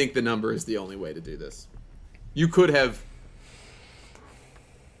 So I think the number is the only way to do this. You could have.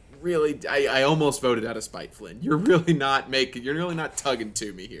 Really, I almost voted out of spite, Flynn. You're really not tugging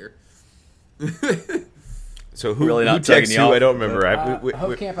to me here. So who Really not who texts tugging who? you off. I don't remember. We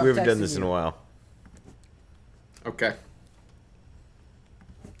Hofkamp, I'm haven't done texting this in a you. while. Okay.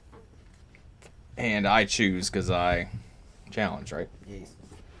 And I choose because I challenge, right?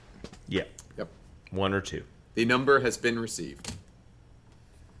 Yeah, Yep. 1 or 2. The number has been received.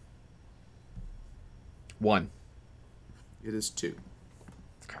 1. It is 2.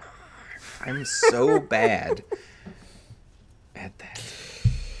 I'm so bad at that.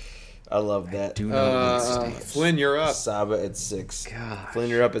 I love that. Do not understand. Flynn, you're up. Saba at 6. Gosh. Flynn,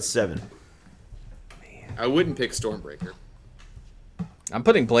 you're up at 7. I wouldn't pick Stormbreaker. I'm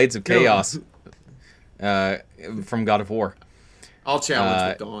putting Blades of Chaos from God of War. I'll challenge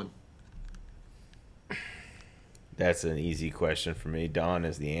with Dawn. That's an easy question for me. Dawn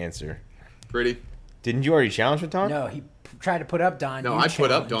is the answer. Pretty. Didn't you already challenge with Dawn? No, he tried to put up Dawn. No, you I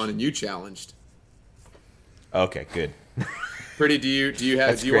put up challenged. Dawn and you challenged. Okay, good. Pretty. Do you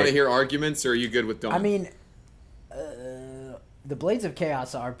want to great. hear arguments, or are you good with Dawn? I mean, the Blades of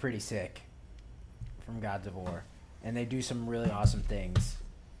Chaos are pretty sick from Gods of War, and they do some really awesome things.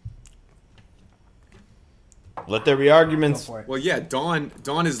 Let there be Go arguments. for it. well, yeah. Dawn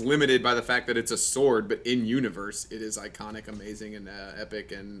is limited by the fact that it's a sword, but in universe, it is iconic, amazing, and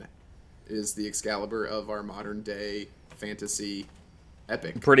epic, and is the Excalibur of our modern day fantasy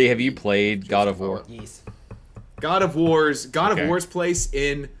epic. Pretty, have you played God of War? Yes. God of War's Okay. place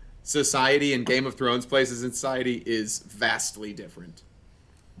in society and Game of Thrones' places in society is vastly different.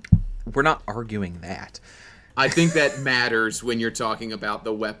 We're not arguing that. I think that matters when you're talking about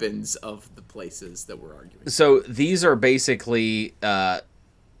the weapons of the places that we're arguing. So these are basically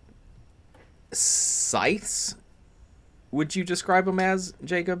scythes. Would you describe them as,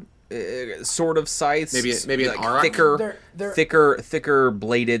 Jacob? Sort of scythes. Maybe an auroch? thicker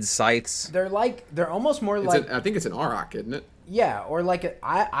bladed scythes. They're almost more It's like I think it's an auroch, isn't it? yeah, or like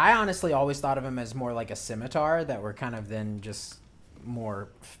I honestly always thought of them as more like a scimitar that were kind of then just more.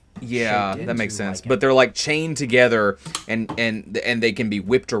 Yeah, shaped that makes into, sense. like, But they're like chained together, and they can be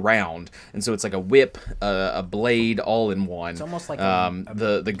whipped around, and so it's like a whip, a blade, all in one. It's almost like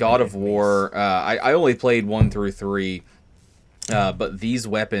the God of War. I only played 1 through 3. But these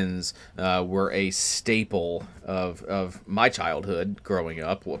weapons were a staple of my childhood growing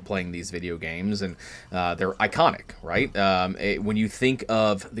up, playing these video games, and they're iconic, right? When you think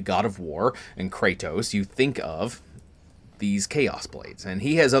of the God of War and Kratos, you think of these Chaos Blades, and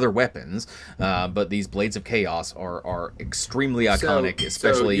he has other weapons, but these Blades of Chaos are extremely iconic,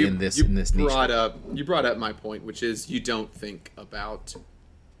 especially in this niche. You brought up my point, which is you don't think about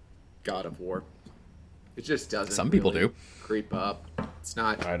God of War. It just doesn't. Some people really do. creep up. It's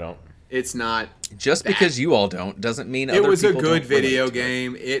not. I don't. It's not. Just because you all don't doesn't mean It other was a people good don't relate video to it.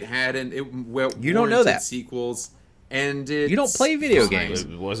 game. It had You don't know warranted that. sequels, and You don't play video games.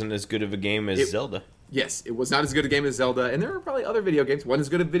 It wasn't as good of a game as Zelda. Yes, it was not as good a game as Zelda, and there are probably other video games. One as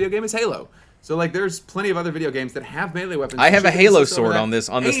good a video game as Halo. So like, there's plenty of other video games that have melee weapons. I have a Should Halo insist over sword that. on this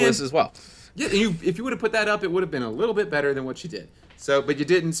And- list as well. Yeah, if you would have put that up, it would have been a little bit better than what you did. So, but you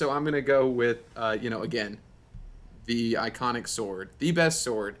didn't. So I'm gonna go with, again, the iconic sword, the best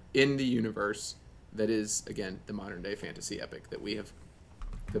sword in the universe. That is, again, the modern day fantasy epic that we have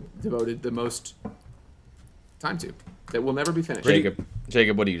devoted the most time to. That will never be finished.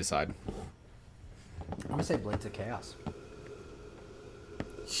 Jacob, what do you decide? I'm gonna say Blades of Chaos.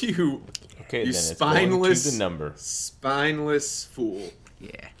 You Okay, You then it's going spineless, to the number. spineless fool.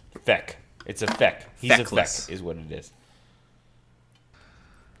 Yeah. Feck. It's a feck. He's a Feckless. feck, is what it is.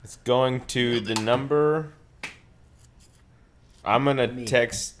 It's going to the number. I'm gonna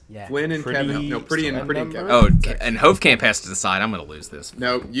text. Yeah. Flynn and Pretty- Kevin. No, pretty and number? Kevin. Oh, and Hofkamp has to decide. I'm going to lose this.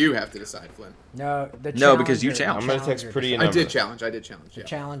 No, you have to decide, Flynn. No, No, because you challenged. I'm gonna text challenger pretty decides. and I did number. challenge. The Yeah,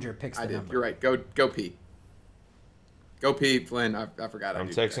 challenger picks I the did. number. You're right. Go Pete. Go Pete, Flynn. I forgot. I'm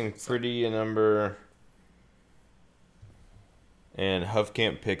do that. texting pretty a number, and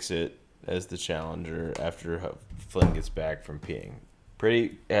Huffcamp picks it as the challenger after Flynn gets back from peeing.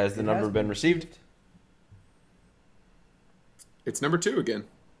 Pretty, has the It number has been received? It's number 2 again.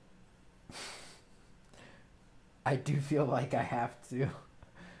 I do feel like I have to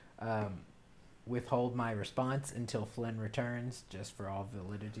withhold my response until Flynn returns, just for all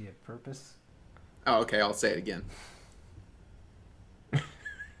validity of purpose. Oh, okay. I'll say it again.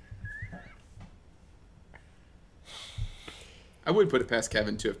 I wouldn't put it past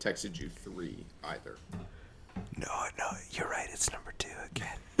Kevin to have texted you 3 either. No, you're right. It's number 2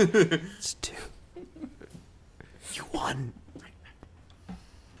 again. It's 2. You won.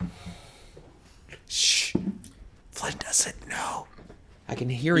 Shh. Flynn doesn't know. I can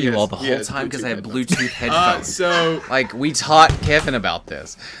hear you all the whole yes, time because I have Bluetooth Bluetooth headphones. So Like, we taught Kevin about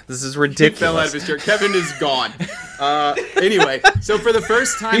this. This is he fell out ridiculous. of his chair. Kevin is gone. Anyway, so for the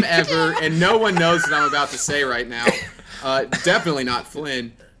first time ever, and no one knows what I'm about to say right now, definitely not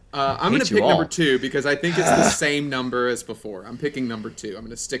Flynn. I'm going Hate to you pick number all. 2 because I think it's the same number as before. I'm picking number 2. I'm going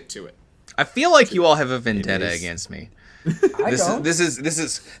to stick to it. I feel like you all have a vendetta is. against me. I This don't. is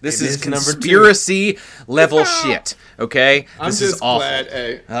is number 2. conspiracy level shit. Okay, I'm this just is awful. glad.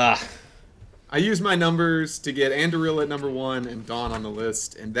 Hey, Ah, I used my numbers to get Andoril at number 1 and Dawn on the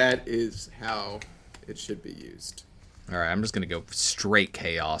list, and that is how it should be used. all right, I'm just gonna go straight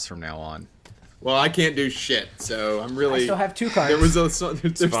chaos from now on. Well, I can't do shit, so I'm really. I still have 2 cards. There was a.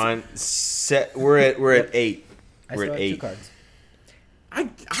 It's fine. We're at 8. I We're still at have 2 8. cards.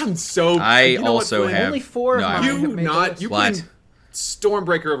 I'm so. I you know what, also Flynn? have. Only 4 of no, I mine haven't. have made the list. You What? putting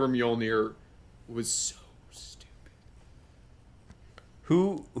Stormbreaker over Mjolnir was so stupid.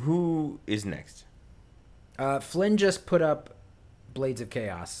 Who is next? Flynn just put up Blades of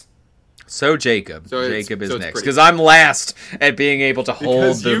Chaos. So Jacob. So it's- Jacob is so it's next pretty- because I'm last at being able to hold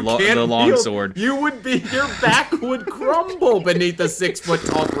Because the you can't long feel- sword. You would be. Your back would crumble beneath a 6-foot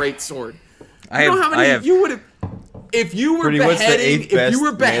tall great sword. I You know have. how many I have. you would have. If you were Pretty much the beheading, 8th if you best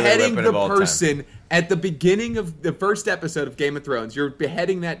were melee beheading weapon the of all time. person at the beginning of the first episode of Game of Thrones, you're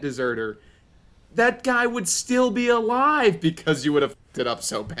beheading that deserter. That guy would still be alive because you would have f***ed it up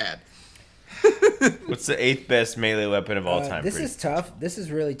so bad. What's the 8th best melee weapon of all time? This Pretty? is tough. This is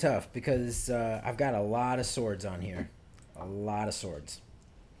really tough because I've got a lot of swords on here. A lot of swords.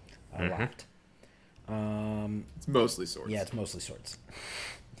 A lot. It's mostly swords. Yeah, it's mostly swords.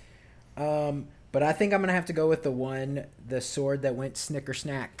 But I think I'm gonna have to go with the sword that went snicker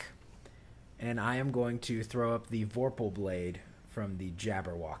snack, and I am going to throw up the Vorpal blade from the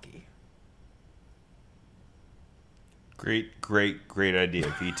Jabberwocky. Great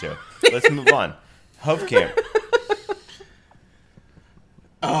idea, Vito. Let's move on. Hubcamp.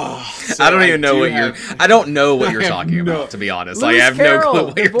 I don't even know what you're. I don't know what you're I have talking no- about. To be honest, Lewis I have Carroll, no clue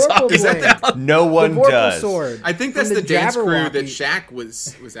what the you're Vorpal talking blade. about. No one the Vorpal does. sword. I think that's from the dance crew Jabberwocky. that Shaq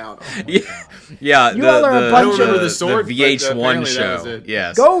was out on. Yeah, You all are a bunch of- the sword, the but VH1 apparently that was show. it.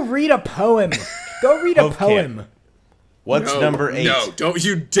 Yes. Go read a poem. Go read a Hubcamp. poem. What's number 8? No, don't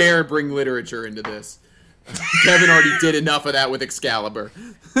you dare bring literature into this. Kevin already did enough of that with Excalibur.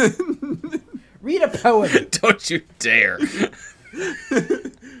 Read a poem. Don't you dare.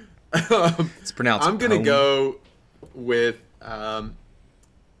 It's pronounced. I'm gonna poem. go with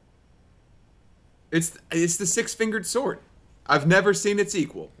it's the 6-fingered sword. I've never seen its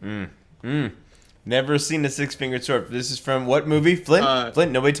equal. Never seen a 6-fingered sword. This is from what movie? Flint?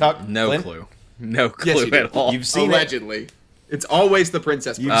 Flint, nobody talk? No Flint? clue. No clue Yes, you do. at all. You've seen it. Allegedly. It's always the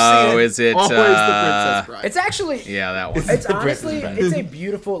Princess Bride. Oh, is it? Always the Princess Bride. It's actually. Yeah, that one. It's The honestly, Princess Bride. it's a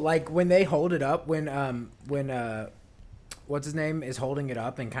beautiful, like when they hold it up, when what's his name is holding it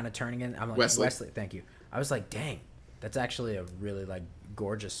up and kind of turning it. I'm like Wesley. Thank you. I was like, dang, that's actually a really like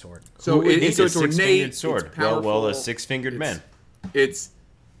gorgeous sword. So Who would need it's a ornate. six-fingered It's sword. powerful. Well, a 6-fingered man. It's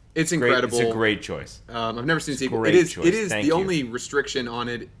Great, incredible. it's a great choice. I've never seen its equal. great It is. choice. It is Thank the you. only restriction on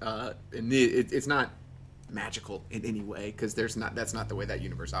it. It's not magical in any way because that's not the way that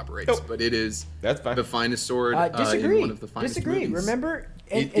universe operates. Nope. But it is. That's fine. The finest sword. Disagree. In one of the finest Disagree. movies. Remember,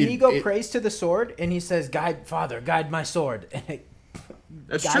 It- Inigo it- prays to the sword and he says, "Guide, Father, guide my sword," and it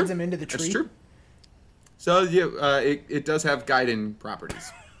That's guides true. him into the tree. That's true. So yeah, it does have guiding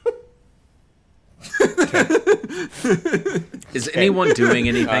properties. Is anyone doing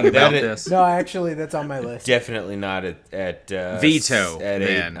anything that about is- this? No, actually, that's on my list. Definitely not at Veto, at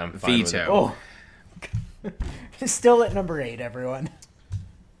man. 8. I'm fine with Veto. it. Oh, still at number 8, everyone.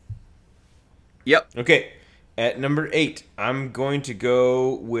 Yep. Okay, at number 8, I'm going to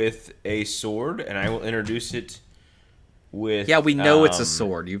go with a sword, and I will introduce it with. Yeah, we know it's a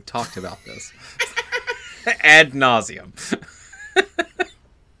sword. You've talked about this ad nauseum.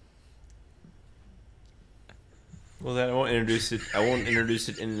 Well, then I won't introduce it. I won't introduce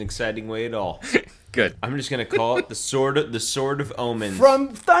it in an exciting way at all. Good. I'm just gonna call it the sword of omens. From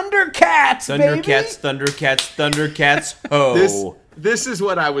Thundercats, baby. Thundercats. Ho! This is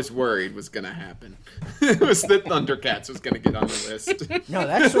what I was worried was going to happen. It was that Thundercats was going to get on the list. No,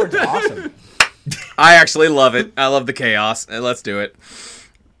 that sword's awesome. I actually love it. I love the chaos. Let's do it.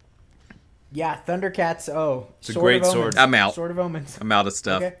 Yeah, Thundercats. Oh, It's a Sword great of sword. Omens. I'm out. Sword of Omens. I'm out of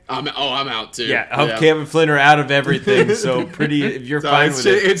stuff. Okay. I'm out too. Yeah, Hubcamp and Flynn are out of everything. So pretty. If you're So fine it's with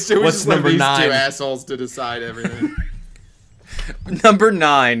ju- it. it's just What's one of number these 9? two assholes to decide everything. Number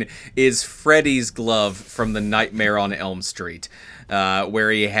 9 is Freddy's glove from the Nightmare on Elm Street,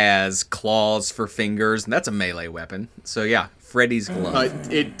 where he has claws for fingers, and that's a melee weapon. So yeah, Freddy's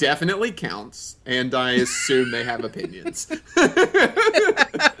glove. It definitely counts, and I assume they have opinions.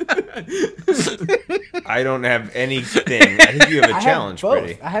 I don't have anything. I think you have a challenge, I have both.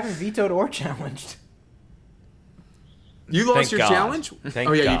 Freddie. I haven't vetoed or challenged. You lost Thank your God. challenge? Thank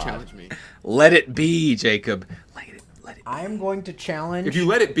oh yeah, God. you challenged me. Let it be, Jacob. Let it. I am going to challenge. If you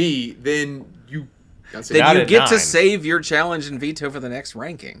let it be, then you. That's it. Then Not you at get to 9. save your challenge and veto for the next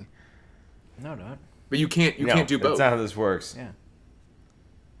ranking. No, not. But you can't. You No, can't do both. That's not how this works. Yeah.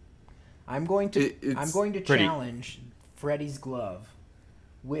 I'm going to. It's I'm going to pretty. challenge Freddy's glove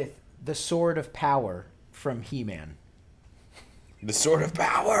with the Sword of Power from He-Man. The Sword of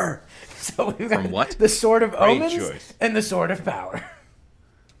Power. So we've got From what? the Sword of Great Omens choice. and the Sword of Power.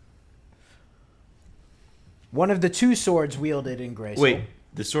 One of the two swords wielded in Grayskull. Wait,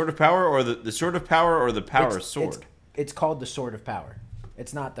 the Sword of Power or the Sword of Power or the Power Sword? It's called the Sword of Power.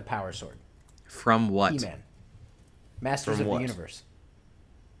 It's not the Power Sword. From what? He-Man. Masters From of what? the Universe.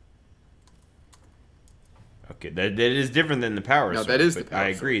 Okay, that is different than the Power No, Sword. that is but the Power I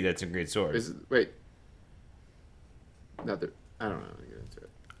agree, that's a great sword. Wait. Not that I don't know how to get into it.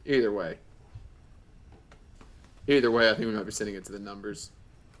 Either way, I think we might be sending it to the numbers.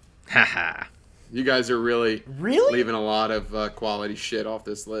 Haha. You guys are really Really? leaving a lot of quality shit off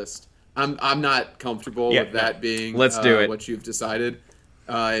this list. I'm not comfortable Yeah, with that being Let's do it. what you've decided,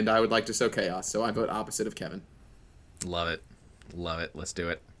 and I would like to sow chaos. So I vote opposite of Kevin. Love it. Love it. Let's do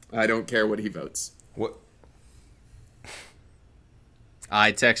it. I don't care what he votes. What?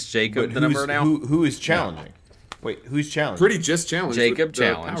 I text Jacob But the number now. Who is challenging? Wait, who's challenging? Pretty just challenged. Jacob with the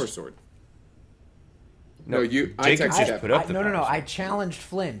challenged. Power Sword. No, you. I Jacob texted just Kevin. put up the No. Power Sword. I challenged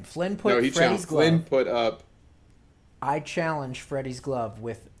Flynn. Flynn put No, he Freddy's challenged. glove. Flynn put up. I challenged Freddy's glove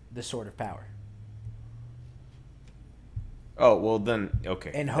with the Sword of Power. Oh, well then,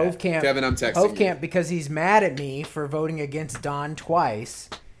 okay. And Hovkamp, Kevin, I'm texting you. Hovkamp, because he's mad at me for voting against Don twice,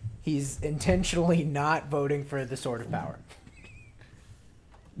 he's intentionally not voting for the Sword of Power.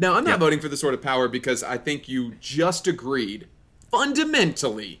 No, I'm not voting for the Sword of Power because I think you just agreed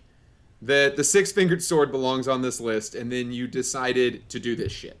fundamentally that the six-fingered sword belongs on this list, and then you decided to do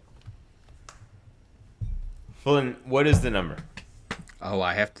this shit. Flynn, what is the number? Oh,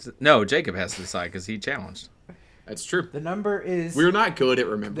 I have to. No, Jacob has to decide because he challenged. That's true. The number is We're not good at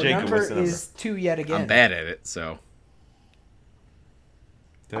the remembering. Jacob, number what's the number? is 2 yet again. I'm bad at it, so.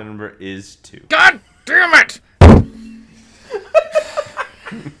 The number is 2. God damn it!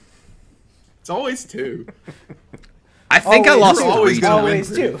 It's always 2. I think I lost always three. gonna Always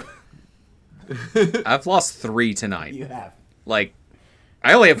win. do. I've lost 3 tonight. You have. Like,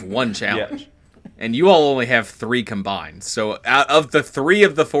 I only have 1 challenge. And you all only have 3 combined. So out of the 3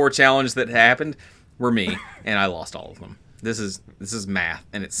 of the 4 challenges that happened were me, and I lost all of them. This is math,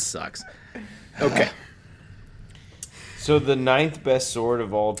 and it sucks. Okay. So the ninth best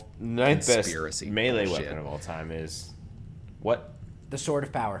Conspiracy melee bullshit. weapon of all time is what? The Sword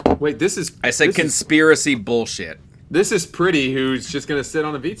of Power. Wait, this is. I said this is- conspiracy bullshit. This is Pretty, who's just going to sit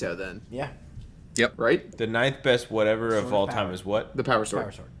on a veto then, Yeah. Yep. right? The ninth best whatever of Sword all of time Power. is what? The Power Sword.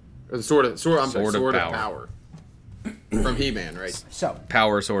 Power Sword. Or the Sword of Sword of Power. From He-Man, right? So,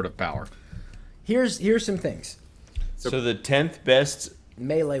 Power, sword of power. here's some things. So the 10th best.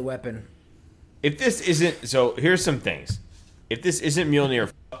 Melee weapon. If this isn't, so here's some things. If this isn't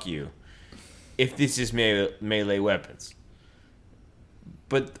Mjolnir, fuck you. If this is melee weapons.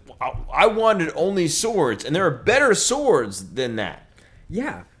 But I wanted only swords, and there are better swords than that.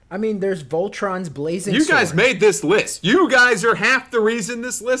 Yeah. I mean, there's Voltron's Blazing You Sword. guys made this list. You guys are half the reason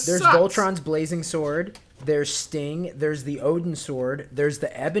this list There's sucks. Voltron's Blazing Sword. There's Sting. There's the Odin Sword. There's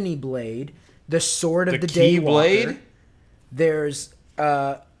the Ebony Blade. The Sword of the Daywalker. Keyblade? There's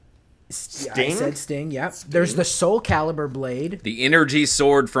Sting? I said Sting. Yep. There's the Soul Calibur Blade. The energy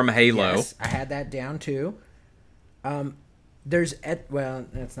sword from Halo. Yes, I had that down too. There's well,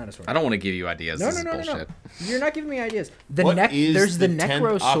 that's not a sword. I don't want to give you ideas. No, this no, is no, no, bullshit. no. You're not giving me ideas. The What neck. is There's the the 10th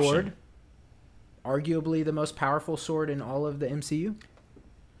Necro option? Sword. Arguably the most powerful sword in all of the MCU.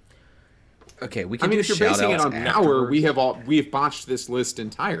 Okay, we I can mean, do if you're basing it shout-outs on power, afterwards. we have botched this list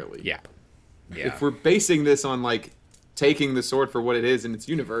entirely. Yeah. Yeah. If we're basing this on like taking the sword for what it is in its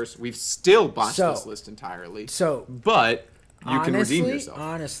universe, we've still botched So- this list entirely. So But you can redeem yourself.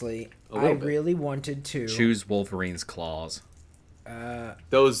 honestly, A little I bit. really wanted to Choose Wolverine's claws.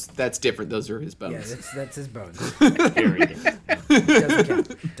 That's different. Those are his Yeah, bones. that's his bones. Very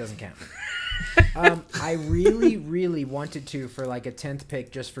good. Doesn't count. I really, really wanted to, for like a 10th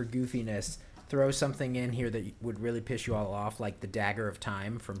pick, just for goofiness, throw something in here that would really piss you all off, like the Dagger of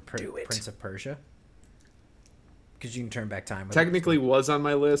Time from Prince of Persia. Because you can turn back time with it. Technically was on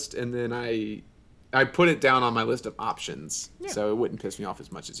my list, and then I put it down on my list of options, so it wouldn't piss me off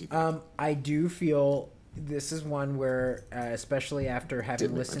as much as you think. I do feel this is one where, especially after having Did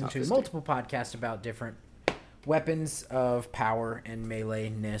make my listened top to 15. multiple podcasts about different weapons of power and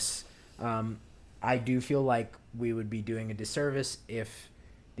melee-ness, I do feel like we would be doing a disservice if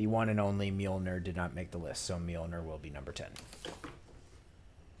the one and only Mjolnir did not make the list. So Mjolnir will be number 10.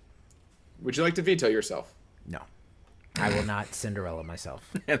 Would you like to veto yourself? No. I will not Cinderella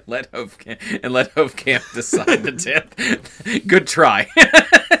myself. And let Hofkamp decide the 10th. Good try.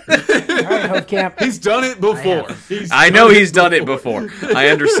 right, Hofkamp. He's done it before. I know he's done it before. I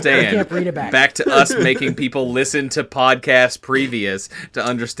understand. Can't read it back. Back to us making people listen to podcasts previous to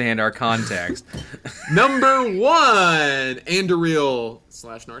understand our context. Number 1, Anduril /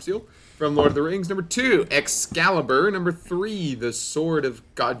 Narsil from Lord of the Rings. Number 2, Excalibur. Number 3, the Sword of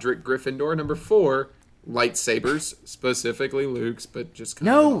Godric Gryffindor. Number 4, lightsabers, specifically Luke's, but just kind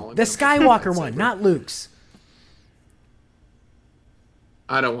of No, the Skywalker one, not Luke's.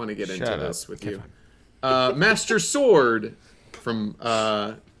 I don't want to get into Shut this up. with you. Master Sword from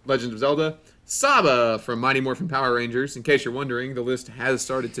Legend of Zelda. Saba from Mighty Morphin Power Rangers. In case you're wondering, the list has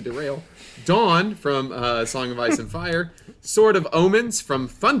started to derail. Dawn from Song of Ice and Fire. Sword of Omens from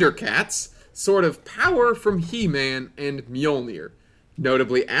Thundercats. Sword of Power from He-Man and Mjolnir.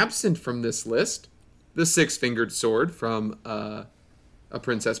 Notably absent from this list, the Six-Fingered Sword from A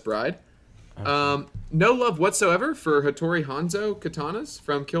Princess Bride. No love whatsoever for Hattori Hanzo katanas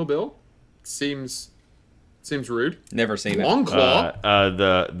from Kill Bill. Seems rude. Never seen it. Longclaw.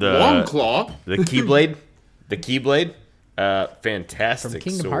 Longclaw. Longclaw. The Keyblade. The Keyblade. Fantastic From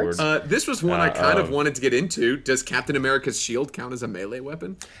Kingdom sword. Hearts? This was one I kind of wanted to get into. Does Captain America's shield count as a melee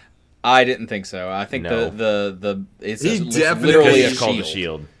weapon? I didn't think so. I think No. it's He it's definitely- literally Because a it's called shield. a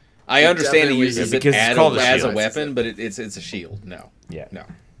shield. I understand he definitely uses is. it Because it's as, called a as a shield. weapon, but it's a shield. No. Yeah. No.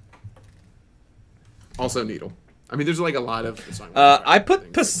 Also needle. I mean, there's like a lot of. I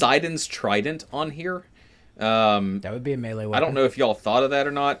put Poseidon's trident on here. That would be a melee weapon. I don't know if y'all thought of that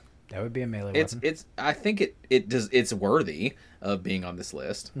or not. That would be a melee It's weapon. I think it's worthy of being on this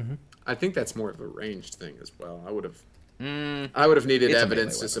list. I think that's more of a ranged thing as well. I would have needed It's a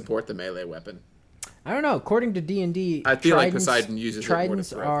evidence melee to weapon. support the melee weapon. I don't know. According to D&D, I feel like Poseidon uses it more to tridents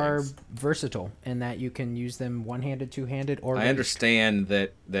throw are things. versatile in that you can use them one-handed, two-handed, or I raised. understand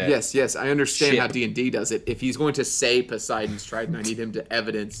that. Yes, I understand how Ship. D&D does it. If he's going to say Poseidon's trident, I need him to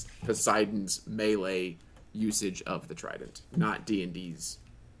evidence Poseidon's melee usage of the trident, not D&D's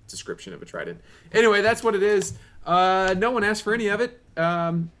description of a trident. Anyway, that's what it is. No one asked for any of it.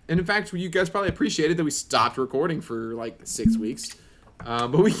 And in fact, you guys probably appreciated that we stopped recording for like 6 weeks.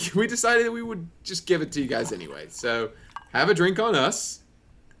 But we decided that we would just give it to you guys anyway. So have a drink on us,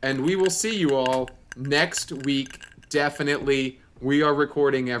 and we will see you all next week. Definitely, we are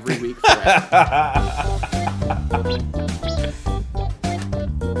recording every week.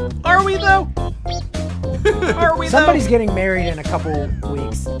 Are we though? Are we Somebody's getting married in a couple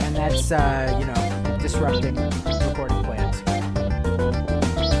weeks, and that's disrupting recording plans.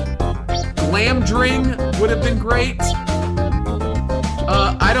 Glamdring would have been great.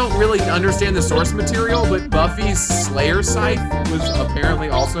 I don't really understand the source material, but Buffy's Slayer Scythe was apparently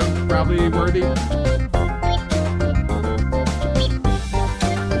also probably worthy.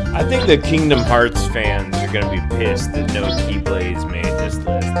 I think the Kingdom Hearts fans are going to be pissed that no Keyblades made this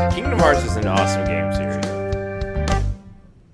list. Kingdom Hearts is an awesome game series.